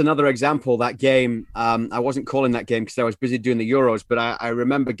that's another example. That game, I wasn't calling that game because I was busy doing the Euros, but I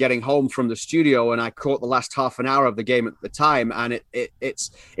remember getting home from the studio and I caught the last half an hour of the game at the time, and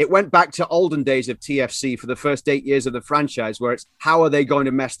it went back to olden days of TFC for the first 8 years of the franchise, where it's how are they going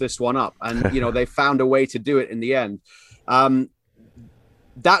to mess this one up, and they found a way to do it in the end.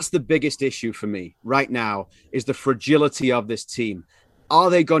 That's the biggest issue for me right now, is the fragility of this team. Are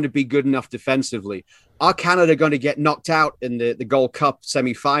they going to be good enough defensively? Are Canada going to get knocked out in the Gold Cup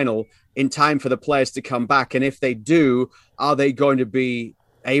semi-final in time for the players to come back? And if they do, are they going to be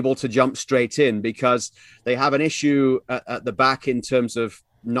able to jump straight in? Because they have an issue at the back in terms of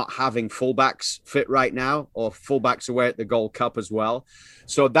not having fullbacks fit right now, or fullbacks away at the Gold Cup as well.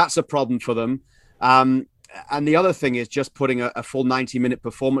 So that's a problem for them. And the other thing is just putting a full 90-minute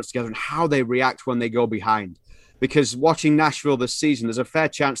performance together and how they react when they go behind. Because watching Nashville this season, there's a fair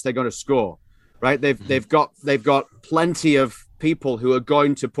chance they're going to score. Right, they've got plenty of people who are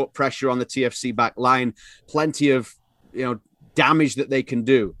going to put pressure on the TFC back line, plenty of damage that they can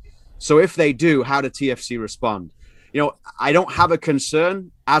do. So if they do, how do TFC respond? I don't have a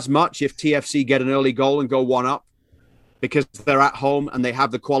concern as much if TFC get an early goal and go 1-up, because they're at home and they have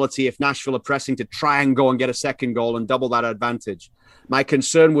the quality, if Nashville are pressing, to try and go and get a second goal and double that advantage. My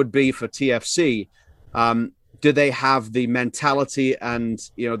concern would be for TFC. Do they have the mentality and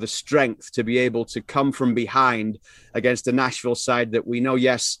the strength to be able to come from behind against a Nashville side that we know,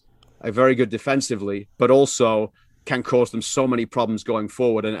 yes, are very good defensively, but also can cause them so many problems going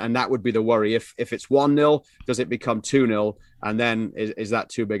forward? And that would be the worry. If it's 1-0, does it become 2-0? And then is that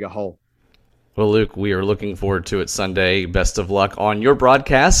too big a hole? Well, Luke, we are looking forward to it Sunday. Best of luck on your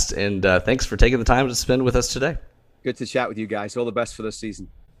broadcast, and thanks for taking the time to spend with us today. Good to chat with you guys. All the best for this season.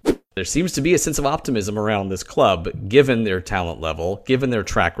 There seems to be a sense of optimism around this club, given their talent level, given their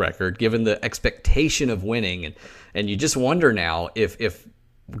track record, given the expectation of winning. And you just wonder now if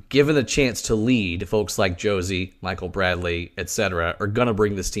given the chance to lead, folks like Josie, Michael Bradley, etc., are going to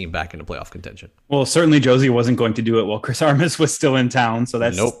bring this team back into playoff contention. Well, certainly Josie wasn't going to do it while Chris Armas was still in town. So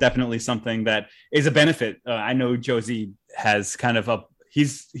that's definitely something that is a benefit. I know Josie has kind of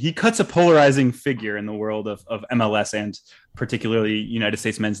he cuts a polarizing figure in the world of MLS and particularly United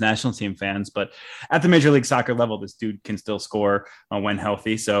States men's national team fans. But at the Major League Soccer level, this dude can still score when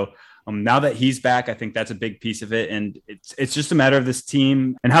healthy. So now that he's back, I think that's a big piece of it. And it's just a matter of this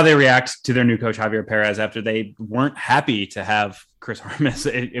team and how they react to their new coach, Javier Perez, after they weren't happy to have Chris Armas.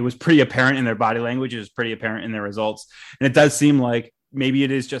 It was pretty apparent in their body language. It was pretty apparent in their results. And it does seem like maybe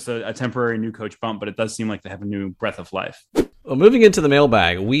it is just a temporary new coach bump, but it does seem like they have a new breath of life. Well, moving into the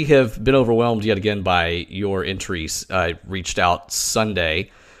mailbag, we have been overwhelmed yet again by your entries. I reached out Sunday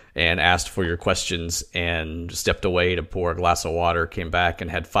and asked for your questions and stepped away to pour a glass of water, came back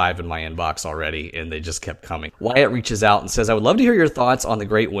and had 5 in my inbox already, and they just kept coming. Wyatt reaches out and says, I would love to hear your thoughts on the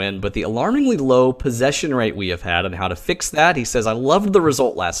great win, but the alarmingly low possession rate we have had and how to fix that. He says, I loved the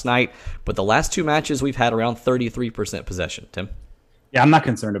result last night, but the last 2 matches we've had around 33% possession. Tim? Yeah, I'm not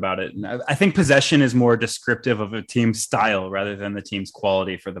concerned about it. I think possession is more descriptive of a team's style rather than the team's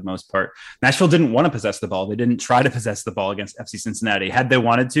quality for the most part. Nashville didn't want to possess the ball. They didn't try to possess the ball against FC Cincinnati. Had they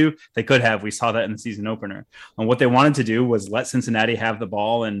wanted to, they could have. We saw that in the season opener. And what they wanted to do was let Cincinnati have the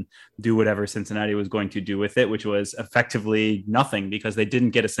ball and do whatever Cincinnati was going to do with it, which was effectively nothing because they didn't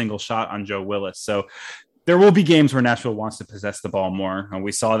get a single shot on Joe Willis. So there will be games where Nashville wants to possess the ball more. And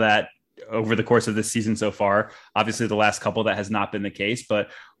we saw that over the course of this season so far. Obviously the last couple that has not been the case, but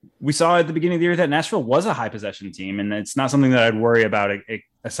we saw at the beginning of the year that Nashville was a high possession team, and it's not something that I'd worry about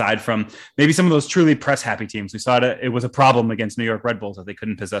aside from maybe some of those truly press happy teams. We saw it was a problem against New York Red Bulls that they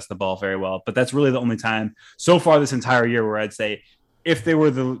couldn't possess the ball very well, but that's really the only time so far this entire year where I'd say if they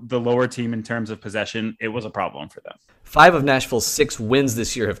were the lower team in terms of possession, it was a problem for them. 5 of Nashville's 6 wins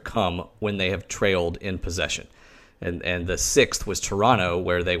this year have come when they have trailed in possession. And the 6th was Toronto,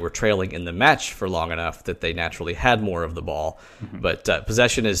 where they were trailing in the match for long enough that they naturally had more of the ball. Mm-hmm. But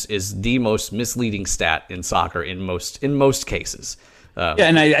possession is the most misleading stat in soccer in most cases.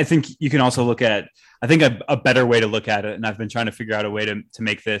 And I think you can also look at, I think a better way to look at it, and I've been trying to figure out a way to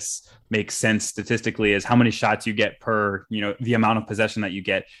make this makes sense statistically is how many shots you get per, the amount of possession that you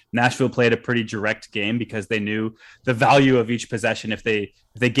get. Nashville played a pretty direct game because they knew the value of each possession. If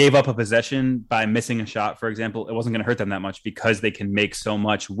they gave up a possession by missing a shot, for example, it wasn't going to hurt them that much because they can make so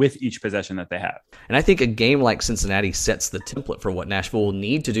much with each possession that they have. And I think a game like Cincinnati sets the template for what Nashville will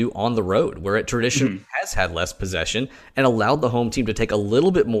need to do on the road, where it traditionally has had less possession and allowed the home team to take a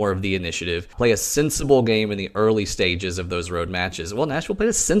little bit more of the initiative, play a sensible game in the early stages of those road matches. Well, Nashville played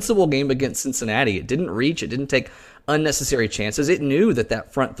a sensible game against Cincinnati. It didn't reach, it didn't take unnecessary chances. It knew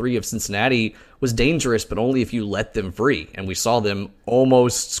that front three of Cincinnati was dangerous, but only if you let them free. And we saw them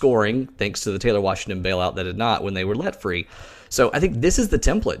almost scoring, thanks to the Taylor Washington bailout that did not when they were let free. So I think this is the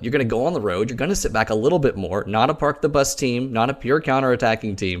template. You're going to go on the road. You're going to sit back a little bit more, not a park the bus team, not a pure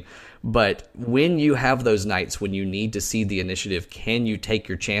counterattacking team. But when you have those nights when you need to see the initiative, can you take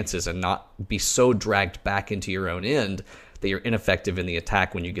your chances and not be so dragged back into your own end that you're ineffective in the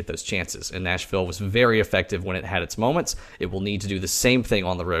attack when you get those chances? And Nashville was very effective when it had its moments. It will need to do the same thing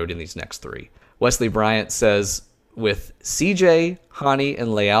on the road in these next three. Wesley Bryant says, with CJ, Hani,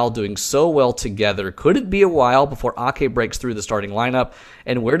 and Leal doing so well together, could it be a while before Ake breaks through the starting lineup?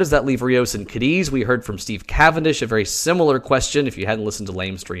 And where does that leave Rios and Cadiz? We heard from Steve Cavendish a very similar question. If you hadn't listened to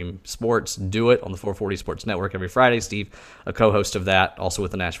Lamestream Sports, do it on the 440 Sports Network every Friday. Steve, a co-host of that, also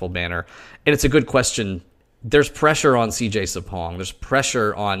with the Nashville Banner. And it's a good question. There's pressure on CJ Sapong. There's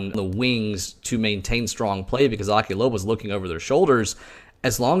pressure on the wings to maintain strong play because Ake Loba's looking over their shoulders.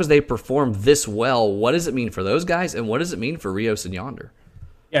 As long as they perform this well, what does it mean for those guys, and what does it mean for Rios and Yonder?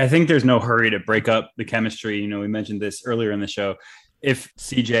 Yeah, I think there's no hurry to break up the chemistry. We mentioned this earlier in the show. If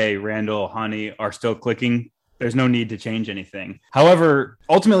CJ, Randall, Hani are still clicking, there's no need to change anything. However,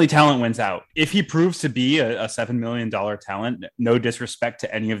 ultimately talent wins out. If he proves to be a $7 million talent, no disrespect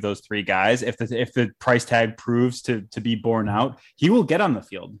to any of those three guys, if the price tag proves to be borne out, he will get on the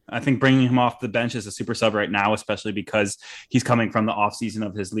field. I think bringing him off the bench as a super sub right now, especially because he's coming from the offseason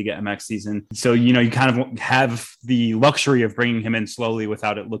of his Liga MX season. So, you kind of have the luxury of bringing him in slowly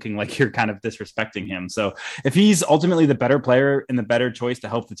without it looking like you're kind of disrespecting him. So if he's ultimately the better player and the better choice to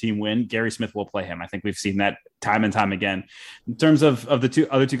help the team win, Gary Smith will play him. I think we've seen that time and time again. In terms of the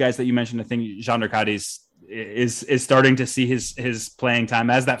other two guys that you mentioned, I think Jhonder Cadiz is starting to see his playing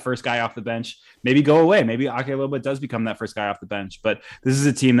time as that first guy off the bench maybe go away. Maybe Ake Loba does become that first guy off the bench, but this is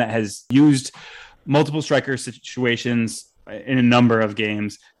a team that has used multiple striker situations in a number of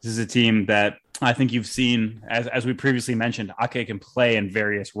games. This is a team that I think you've seen, as we previously mentioned, Ake can play in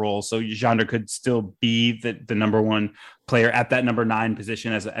various roles. So Jhonder could still be the number one player at that number 9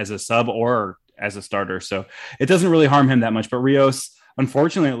 position as a sub or as a starter. So it doesn't really harm him that much. But Rios,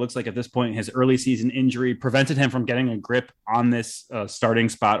 unfortunately, it looks like at this point, his early season injury prevented him from getting a grip on this starting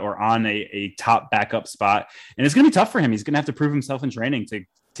spot or on a top backup spot. And it's going to be tough for him. He's going to have to prove himself in training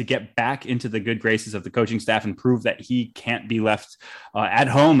to get back into the good graces of the coaching staff and prove that he can't be left at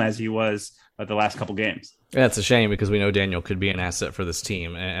home as he was the last couple games. Yeah, it's a shame because we know Daniel could be an asset for this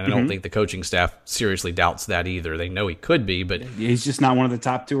team, and I don't think the coaching staff seriously doubts that either. They know he could be, but he's just not one of the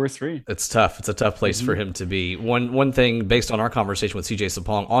top 2 or 3. It's tough. It's a tough place for him to be. One thing, based on our conversation with CJ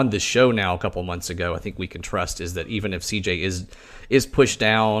Sapong on this show now a couple months ago, I think we can trust is that even if CJ is pushed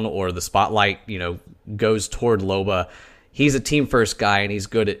down or the spotlight goes toward Loba, he's a team first guy, and he's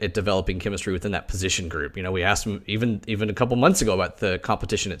good at developing chemistry within that position group. We asked him even a couple months ago about the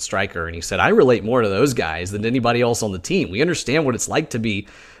competition at striker, and he said, I relate more to those guys than anybody else on the team. We understand what it's like to be,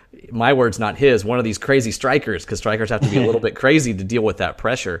 my words, not his, one of these crazy strikers, because strikers have to be a little bit crazy to deal with that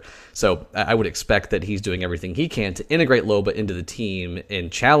pressure. So I would expect that he's doing everything he can to integrate Loba into the team and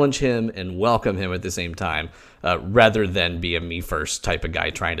challenge him and welcome him at the same time, rather than be a me first type of guy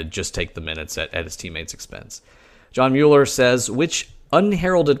trying to just take the minutes at his teammates' expense. John Mueller says, which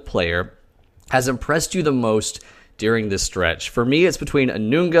unheralded player has impressed you the most during this stretch? For me, it's between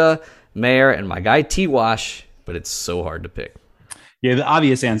Anunga, Mayer, and my guy T-Wash, but it's so hard to pick. Yeah, the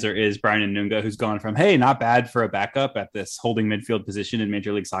obvious answer is Brian Anunga, who's gone from, hey, not bad for a backup at this holding midfield position in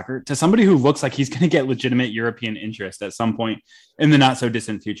Major League Soccer, to somebody who looks like he's going to get legitimate European interest at some point in the not so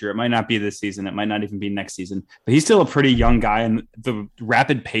distant future. It might not be this season. It might not even be next season, but he's still a pretty young guy, and the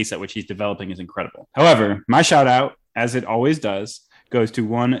rapid pace at which he's developing is incredible. However, my shout out, as it always does, goes to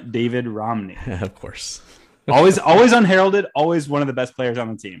one David Romney. Of course. always unheralded, always one of the best players on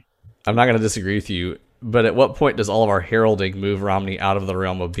the team. I'm not going to disagree with you. but at what point does all of our heralding move Romney out of the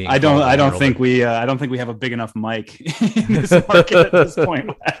realm of being? I don't think we have a big enough mic in this market at this point,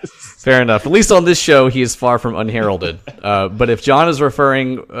 Wes. Fair enough. At least on this show, he is far from unheralded. But if John is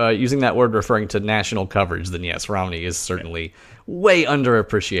using that word referring to national coverage, then yes, Romney is certainly way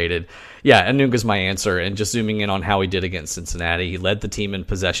underappreciated. Yeah, Anunga's my answer. And just zooming in on how he did against Cincinnati, he led the team in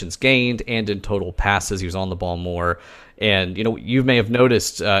possessions gained and in total passes. He was on the ball more. And, you may have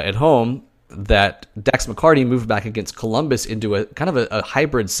noticed at home that Dax McCarty moved back against Columbus into a kind of a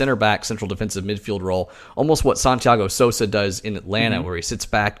hybrid center back, central defensive midfield role, almost what Santiago Sosa does in Atlanta, where he sits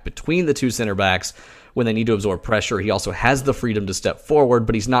back between the two center backs when they need to absorb pressure. He also has the freedom to step forward,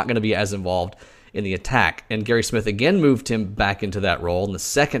 but he's not going to be as involved in the attack. And Gary Smith again moved him back into that role in the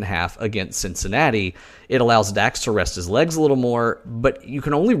second half against Cincinnati. It allows Dax to rest his legs a little more, but you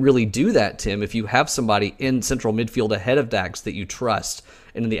can only really do that, Tim, if you have somebody in central midfield ahead of Dax that you trust.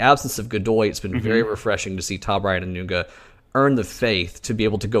 And in the absence of Godoy, it's been very refreshing to see Tabright Anunga earn the faith to be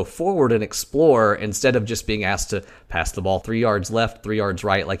able to go forward and explore instead of just being asked to pass the ball 3 yards left, 3 yards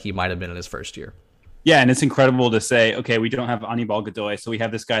right, like he might have been in his first year. Yeah, and it's incredible to say, okay, we don't have Anibal Godoy, so we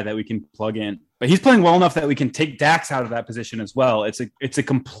have this guy that we can plug in. But he's playing well enough that we can take Dax out of that position as well. It's a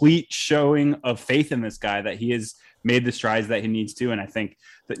complete showing of faith in this guy that he has made the strides that he needs to. And I think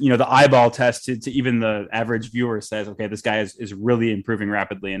that, the eyeball test to even the average viewer says, okay, this guy is really improving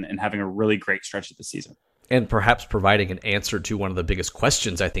rapidly and having a really great stretch of the season. And perhaps providing an answer to one of the biggest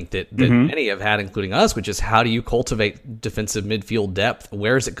questions I think that many have had, including us, which is how do you cultivate defensive midfield depth?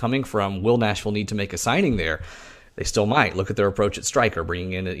 Where is it coming from? Will Nashville need to make a signing there? They still might. Look at their approach at striker,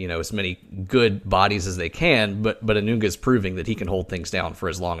 bringing in as many good bodies as they can, but Anunga is proving that he can hold things down for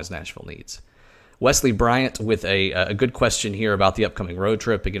as long as Nashville needs. Wesley Bryant with a good question here about the upcoming road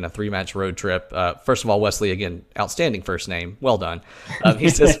trip. Again, a 3-match road trip. First of all, Wesley, again, outstanding first name. Well done.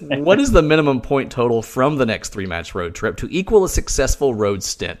 He says, what is the minimum point total from the next 3-match road trip to equal a successful road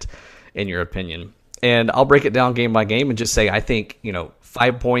stint, in your opinion? And I'll break it down game by game and just say I think,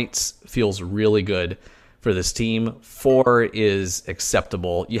 5 points feels really good for this team. 4 is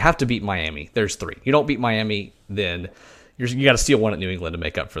acceptable. You have to beat Miami. There's 3. You don't beat Miami, then you got to steal one at New England to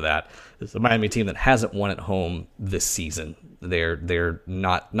make up for that. It's a Miami team that hasn't won at home this season. They're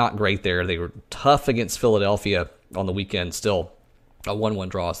not great there. They were tough against Philadelphia on the weekend. Still a 1-1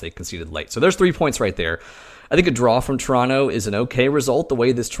 draw as they conceded late. So there's 3 points right there. I think a draw from Toronto is an okay result the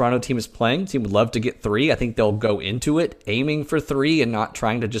way this Toronto team is playing. The team would love to get 3. I think they'll go into it aiming for 3 and not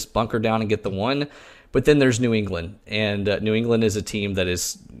trying to just bunker down and get the 1. But then there's New England, and New England is a team that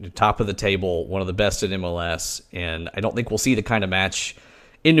is top of the table, one of the best in MLS, and I don't think we'll see the kind of match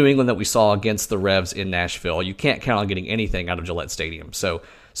in New England that we saw against the Revs in Nashville. You can't count on getting anything out of Gillette Stadium. So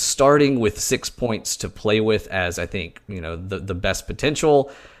starting with 6 points to play with as I think, the best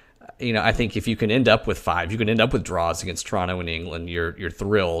potential, I think if you can end up with 5, you can end up with draws against Toronto and England, you're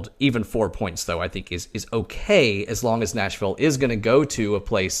thrilled. Even 4 points, though, I think is okay as long as Nashville is going to go to a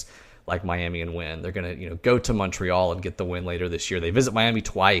place like Miami and win. They're going to go to Montreal and get the win later this year. They visit Miami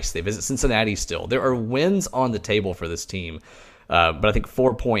twice. They visit Cincinnati still. There are wins on the table for this team. But I think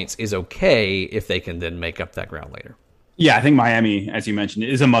 4 points is okay if they can then make up that ground later. Yeah, I think Miami, as you mentioned,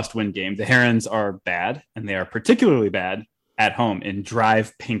 is a must-win game. The Herons are bad, and they are particularly bad at home in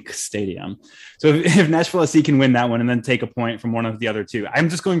Drive Pink Stadium. So if Nashville SC can win that one and then take a point from one of the other 2, I'm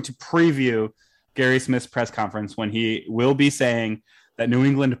just going to preview Gary Smith's press conference when he will be saying that New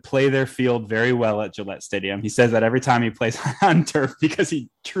England play their field very well at Gillette Stadium. He says that every time he plays on turf because he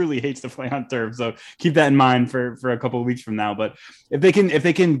truly hates to play on turf. So keep that in mind for a couple of weeks from now. But if they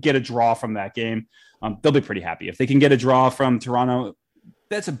can get a draw from that game, they'll be pretty happy. If they can get a draw from Toronto,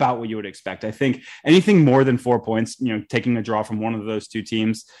 that's about what you would expect. I think anything more than 4 points, taking a draw from one of those 2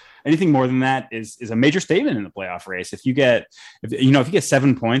 teams, anything more than that is a major statement in the playoff race. If you get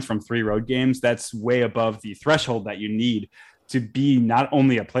 7 points from 3 road games, that's way above the threshold that you need to be not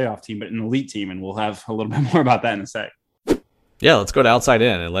only a playoff team, but an elite team. And we'll have a little bit more about that in a sec. Yeah, let's go to outside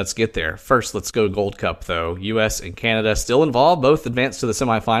in and let's get there. First, let's go Gold Cup, though. U.S. and Canada still involved. Both advanced to the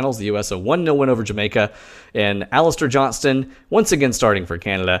semifinals. The U.S. a 1-0 win over Jamaica. And Alistair Johnston once again starting for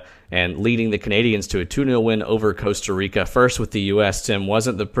Canada and leading the Canadians to a 2-0 win over Costa Rica. First with the U.S., Tim,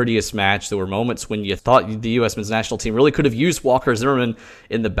 wasn't the prettiest match. There were moments when you thought the U.S. men's national team really could have used Walker Zimmerman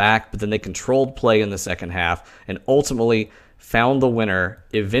in the back, but then they controlled play in the second half and ultimately found the winner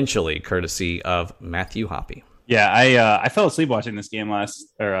eventually, courtesy of Matthew Hoppe. Yeah, I fell asleep watching this game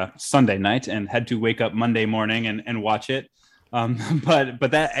Sunday night and had to wake up Monday morning and watch it.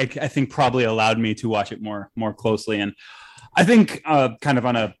 But that I think probably allowed me to watch it more closely. And I think kind of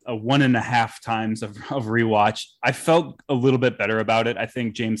on a 1.5 times of rewatch, I felt a little bit better about it. I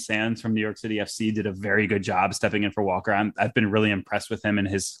think James Sands from New York City FC did a very good job stepping in for Walker. I've been really impressed with him in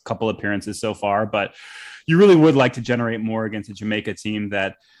his couple appearances so far, but you really would like to generate more against a Jamaica team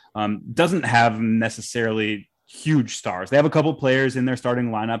that doesn't have necessarily huge stars. They have a couple players in their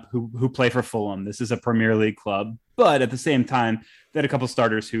starting lineup who play for Fulham. This is a Premier League club, but at the same time, they had a couple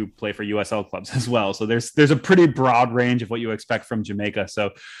starters who play for USL clubs as well. So there's a pretty broad range of what you expect from Jamaica.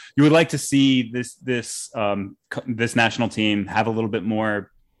 So you would like to see this national team have a little bit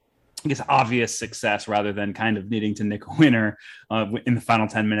more, I guess, obvious success rather than kind of needing to nick a winner in the final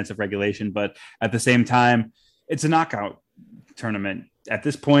 10 minutes of regulation. But at the same time, it's a knockout tournament. At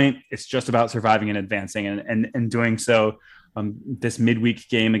this point, it's just about surviving and advancing, and doing so. This midweek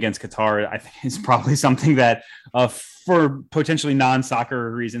game against Qatar, I think, is probably something that for potentially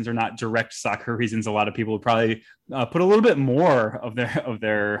non-soccer reasons or not direct soccer reasons, a lot of people would probably put a little bit more of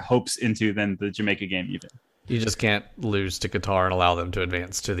their hopes into than the Jamaica game even. You just can't lose to Qatar and allow them to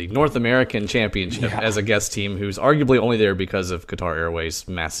advance to the North American Championship as a guest team who's arguably only there because of Qatar Airways'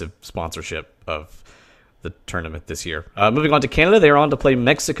 massive sponsorship of the tournament this year. Moving on to Canada, they're on to play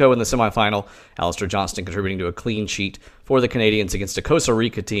Mexico in the semifinal. Alistair Johnston contributing to a clean sheet for the Canadians against a Costa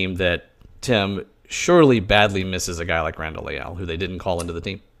Rica team that, Tim, surely badly misses a guy like Randall Leal, who they didn't call into the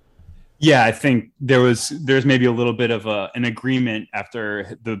team. Yeah, I think there's maybe a little bit of an agreement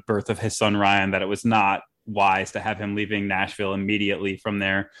after the birth of his son Ryan that it was not wise to have him leaving Nashville immediately from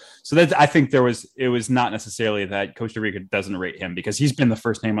there. So I think it was not necessarily that Costa Rica doesn't rate him, because he's been the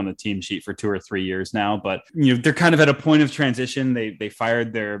first name on the team sheet for 2 or 3 years now. But they're kind of at a point of transition. They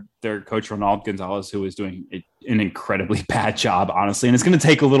fired their coach Ronald Gonzalez, who was doing an incredibly bad job, honestly, and it's going to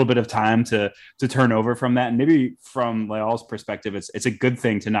take a little bit of time to turn over from that. And maybe from Leal's perspective, it's a good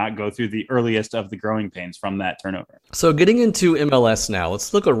thing to not go through the earliest of the growing pains from that turnover. So getting into MLS now,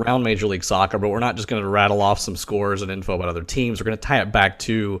 let's look around Major League Soccer, but we're not just going to rattle off some scores and info about other teams. We're going to tie it back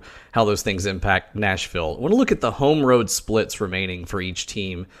to how those things impact Nashville. I want to look at the home road splits remaining for each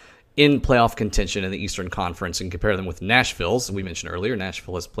team in playoff contention in the Eastern Conference and compare them with Nashville's. We mentioned earlier,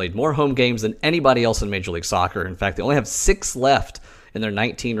 Nashville has played more home games than anybody else in Major League Soccer. In fact, they only have 6 left in their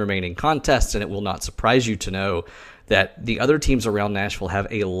 19 remaining contests, and it will not surprise you to know that the other teams around Nashville have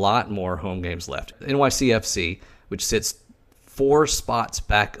a lot more home games left. NYCFC, which sits 4 spots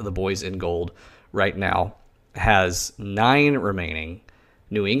back of the boys in gold right now, has 9 remaining.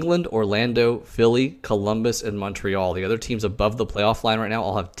 New England, Orlando, Philly, Columbus, and Montreal, the other teams above the playoff line right now,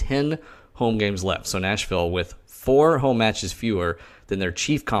 all have 10 home games left. So Nashville with 4 home matches fewer than their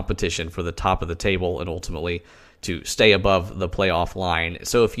chief competition for the top of the table and ultimately to stay above the playoff line.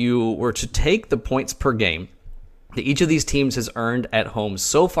 So if you were to take the points per game that each of these teams has earned at home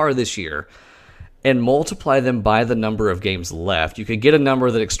so far this year and multiply them by the number of games left, you could get a number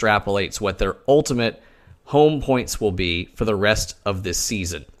that extrapolates what their ultimate home points will be for the rest of this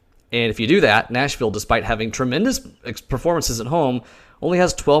season. And if you do that, Nashville, despite having tremendous performances at home, only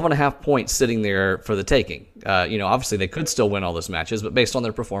has 12.5 points sitting there for the taking. Obviously they could still win all those matches, but based on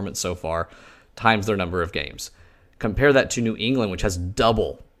their performance so far, times their number of games. Compare that to New England, which has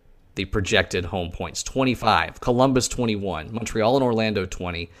double the projected home points, 25, Columbus 21, Montreal and Orlando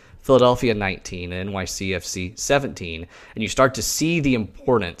 20, Philadelphia 19, and NYCFC 17. And you start to see the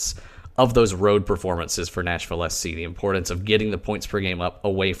importance of those road performances for Nashville SC, the importance of getting the points per game up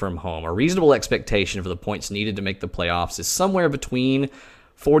away from home. A reasonable expectation for the points needed to make the playoffs is somewhere between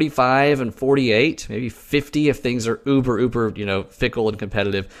 45 and 48, maybe 50 if things are uber, fickle and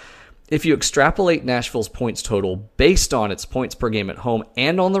competitive. If you extrapolate Nashville's points total based on its points per game at home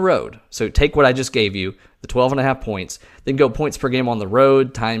and on the road, so take what I just gave you, the 12.5 points, then go points per game on the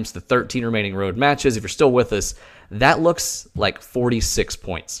road times the 13 remaining road matches. If you're still with us, that looks like 46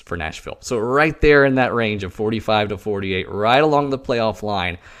 points for Nashville. So right there in that range of 45 to 48, right along the playoff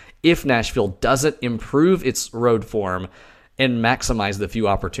line, if Nashville doesn't improve its road form and maximize the few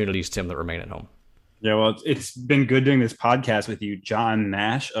opportunities, Tim, that remain at home. Yeah, well, it's been good doing this podcast with you, John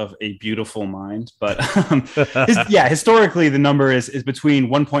Nash of A Beautiful Mind. But historically, the number is between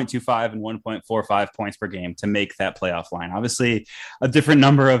 1.25 and 1.45 points per game to make that playoff line. Obviously, a different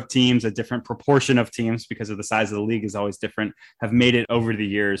number of teams, a different proportion of teams, because of the size of the league is always different, have made it over the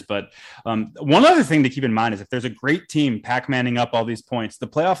years. But one other thing to keep in mind is if there's a great team Pac-Manning up all these points, the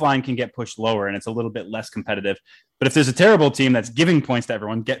playoff line can get pushed lower and it's a little bit less competitive. But if there's a terrible team that's giving points to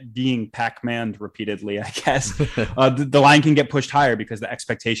everyone, being Pac-Man repeatedly, I guess, the line can get pushed higher because the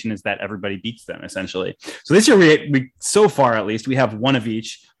expectation is that everybody beats them, essentially. So this year, we so far at least, we have one of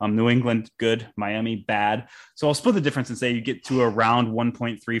each. New England, good. Miami, bad. So I'll split the difference and say you get to around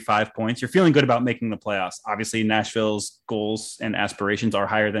 1.35 points. You're feeling good about making the playoffs. Obviously, Nashville's goals and aspirations are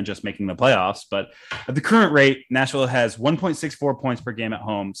higher than just making the playoffs. But at the current rate, Nashville has 1.64 points per game at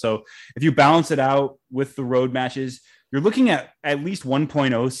home. So if you balance it out with the road matches, you're looking at least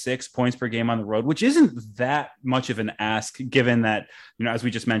 1.06 points per game on the road, which isn't that much of an ask, given that, as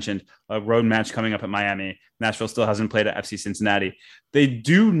we just mentioned, a road match coming up at Miami. Nashville still hasn't played at FC Cincinnati. They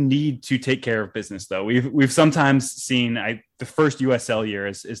do need to take care of business, though. We've sometimes seen the first USL year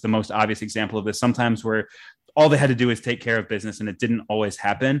is the most obvious example of this. Sometimes where all they had to do is take care of business, and it didn't always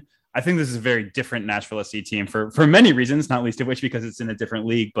happen. I think this is a very different Nashville SC team for many reasons, not least of which because it's in a different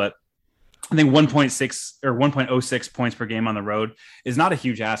league, but I think 1.6 or 1.06 points per game on the road is not a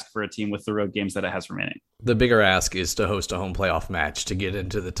huge ask for a team with the road games that it has remaining. The bigger ask is to host a home playoff match to get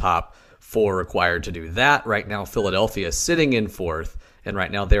into the top 4 required to do that. Right now, Philadelphia is sitting in 4th, and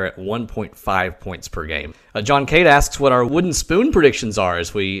right now they're at 1.5 points per game. John Cade asks what our wooden spoon predictions are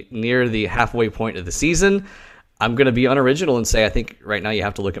as we near the halfway point of the season. I'm going to be unoriginal and say I think right now you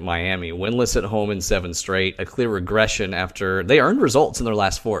have to look at Miami. Winless at home in 7 straight, a clear regression after they earned results in their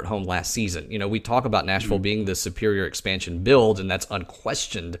last 4 at home last season. We talk about Nashville being the superior expansion build, and that's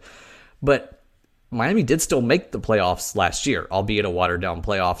unquestioned. But Miami did still make the playoffs last year, albeit a watered-down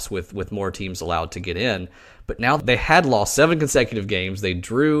playoffs with more teams allowed to get in. But now they had lost 7 consecutive games. They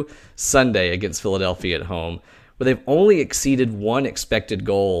drew Sunday against Philadelphia at home, but they've only exceeded 1 expected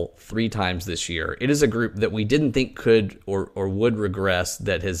goal 3 times this year. It is a group that we didn't think could or would regress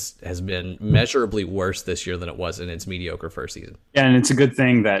that has been measurably worse this year than it was in its mediocre first season. Yeah, and it's a good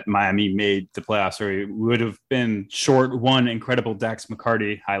thing that Miami made the playoffs, or we would have been short one incredible Dax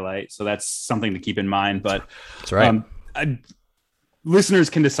McCarty highlight. So that's something to keep in mind. But that's right. Listeners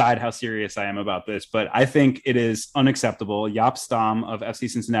can decide how serious I am about this, but I think it is unacceptable. Jaap Stam of FC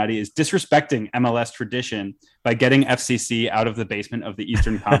Cincinnati is disrespecting MLS tradition by getting FCC out of the basement of the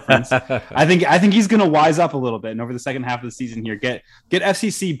Eastern Conference. I think he's going to wise up a little bit, and over the second half of the season here, get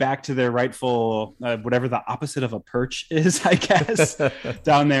FCC back to their rightful, whatever the opposite of a perch is, I guess,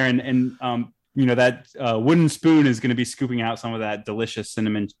 down there, and that wooden spoon is going to be scooping out some of that delicious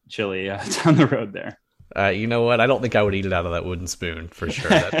cinnamon chili down the road there. You know what? I don't think I would eat it out of that wooden spoon for sure.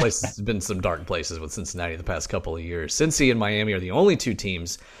 That place has been some dark places with Cincinnati the past couple of years. Cincy and Miami are the only 2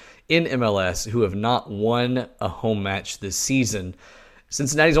 teams in MLS who have not won a home match this season.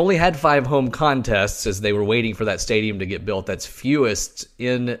 Cincinnati's only had 5 home contests as they were waiting for that stadium to get built. That's fewest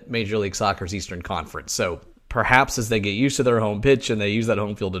in Major League Soccer's Eastern Conference. So perhaps as they get used to their home pitch and they use that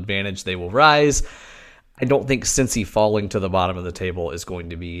home field advantage, they will rise. I don't think Cincy falling to the bottom of the table is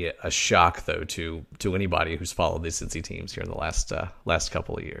going to be a shock, though, to anybody who's followed these Cincy teams here in the last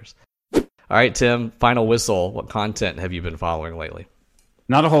couple of years. All right, Tim, final whistle. What content have you been following lately?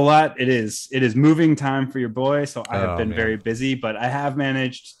 Not a whole lot. It is moving time for your boy, so I have been very busy, but I have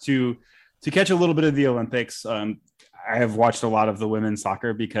managed to catch a little bit of the Olympics. I have watched a lot of the women's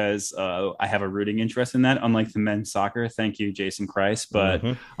soccer because I have a rooting interest in that, unlike the men's soccer. Thank you, Jason Kreis. But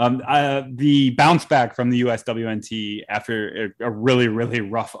the bounce back from the USWNT after a really, really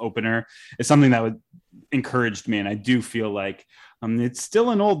rough opener is something that would encouraged me. And I do feel like it's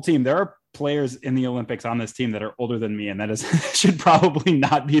still an old team. There are players in the Olympics on this team that are older than me, and that should probably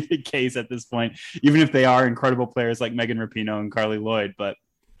not be the case at this point, even if they are incredible players like Megan Rapinoe and Carly Lloyd. But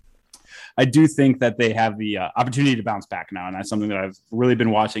I do think that they have the opportunity to bounce back now, and that's something that I've really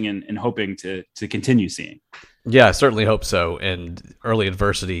been watching and hoping to continue seeing. Yeah, I certainly hope so. And early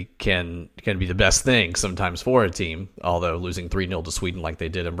adversity can be the best thing sometimes for a team, although losing 3-0 to Sweden like they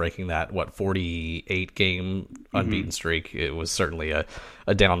did and breaking that, 48-game unbeaten streak, it was certainly a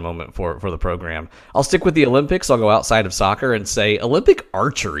down moment for the program. I'll stick with the Olympics. I'll go outside of soccer and say Olympic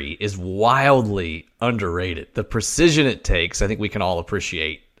archery is wildly underrated. The precision it takes, I think we can all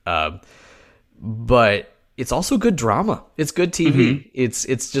appreciate. But it's also good drama. It's good TV. It's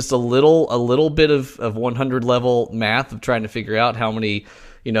just a little bit of 100 level math of trying to figure out how many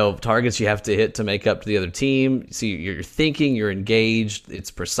targets you have to hit to make up to the other team. So you're thinking, you're engaged,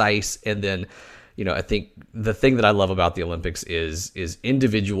 it's precise, and then I think the thing that I love about the Olympics is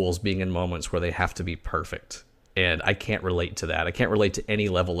individuals being in moments where they have to be perfect. And I can't relate to that. I can't relate to any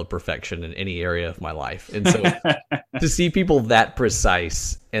level of perfection in any area of my life. And so to see people that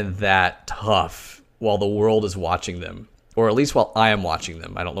precise and that tough while the world is watching them or at least while I am watching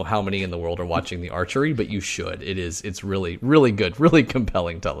them. I don't know how many in the world are watching the archery, but you should. It's really, really good, really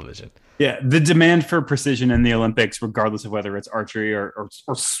compelling television. Yeah, the demand for precision in the Olympics, regardless of whether it's archery or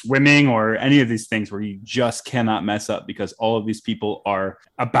swimming or any of these things where you just cannot mess up because all of these people are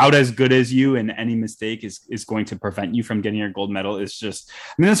about as good as you, and any mistake is going to prevent you from getting your gold medal. It's just,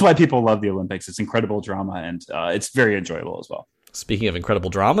 that's why people love the Olympics. It's incredible drama, and it's very enjoyable as well. Speaking of incredible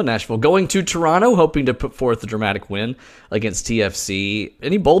drama, Nashville going to Toronto, hoping to put forth a dramatic win against TFC.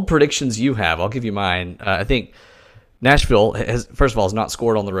 Any bold predictions you have? I'll give you mine. I think Nashville has, first of all, has not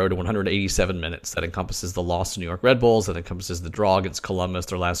scored on the road in 187 minutes. That encompasses the loss to New York Red Bulls. That encompasses the draw against Columbus.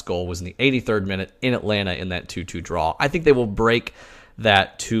 Their last goal was in the 83rd minute in Atlanta in that 2-2 draw. I think they will break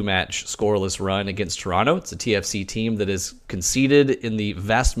that 2-match scoreless run against Toronto. It's a TFC team that is conceded in the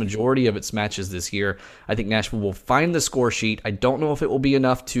vast majority of its matches this year. I think Nashville will find the score sheet. I don't know if it will be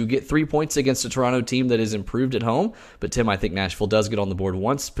enough to get 3 points against a Toronto team that is improved at home. But Tim, I think Nashville does get on the board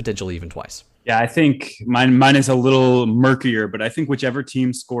once, potentially even twice. Yeah, I think mine is a little murkier, but I think whichever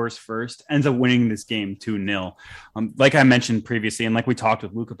team scores first ends up winning this game 2-0. Like I mentioned previously, and like we talked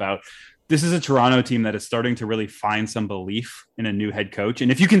with Luke about, this is a Toronto team that is starting to really find some belief in a new head coach.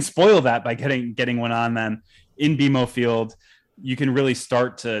 And if you can spoil that by getting one on them in BMO Field, you can really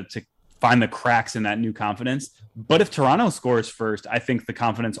start to find the cracks in that new confidence. But if Toronto scores first, I think the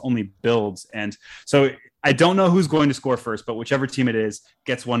confidence only builds. And so I don't know who's going to score first, but whichever team it is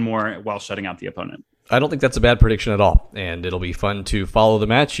gets one more while shutting out the opponent. I don't think that's a bad prediction at all, and it'll be fun to follow the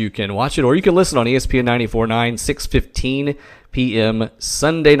match. You can watch it, or you can listen on ESPN 94.9, 6:15 p.m.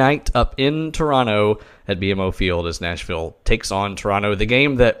 Sunday night up in Toronto at BMO Field as Nashville takes on Toronto. The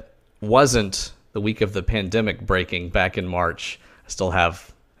game that wasn't the week of the pandemic breaking back in March. I still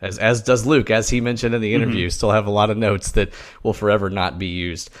have, as does Luke, as he mentioned in the interview, still have a lot of notes that will forever not be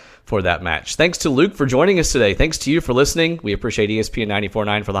used for that match. Thanks to Luke for joining us today. Thanks to you for listening. We appreciate ESPN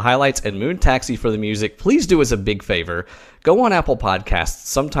 94.9 for the highlights and Moon Taxi for the music. Please do us a big favor. Go on Apple Podcasts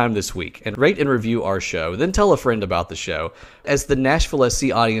sometime this week and rate and review our show. Then tell a friend about the show. As the Nashville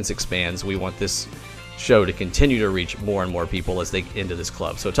SC audience expands, we want this show to continue to reach more and more people as they get into this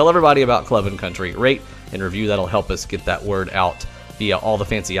club. So tell everybody about Club and Country. Rate and review. That'll help us get that word out via all the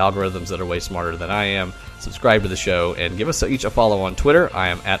fancy algorithms that are way smarter than I am. Subscribe to the show and give us each a follow on Twitter. I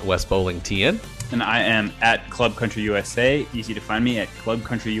am at WestBowlingTN. And I am at Club Country USA. Easy to find me at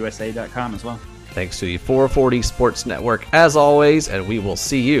clubcountryusa.com as well. Thanks to the 440 Sports Network as always, and we will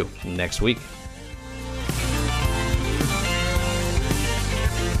see you next week.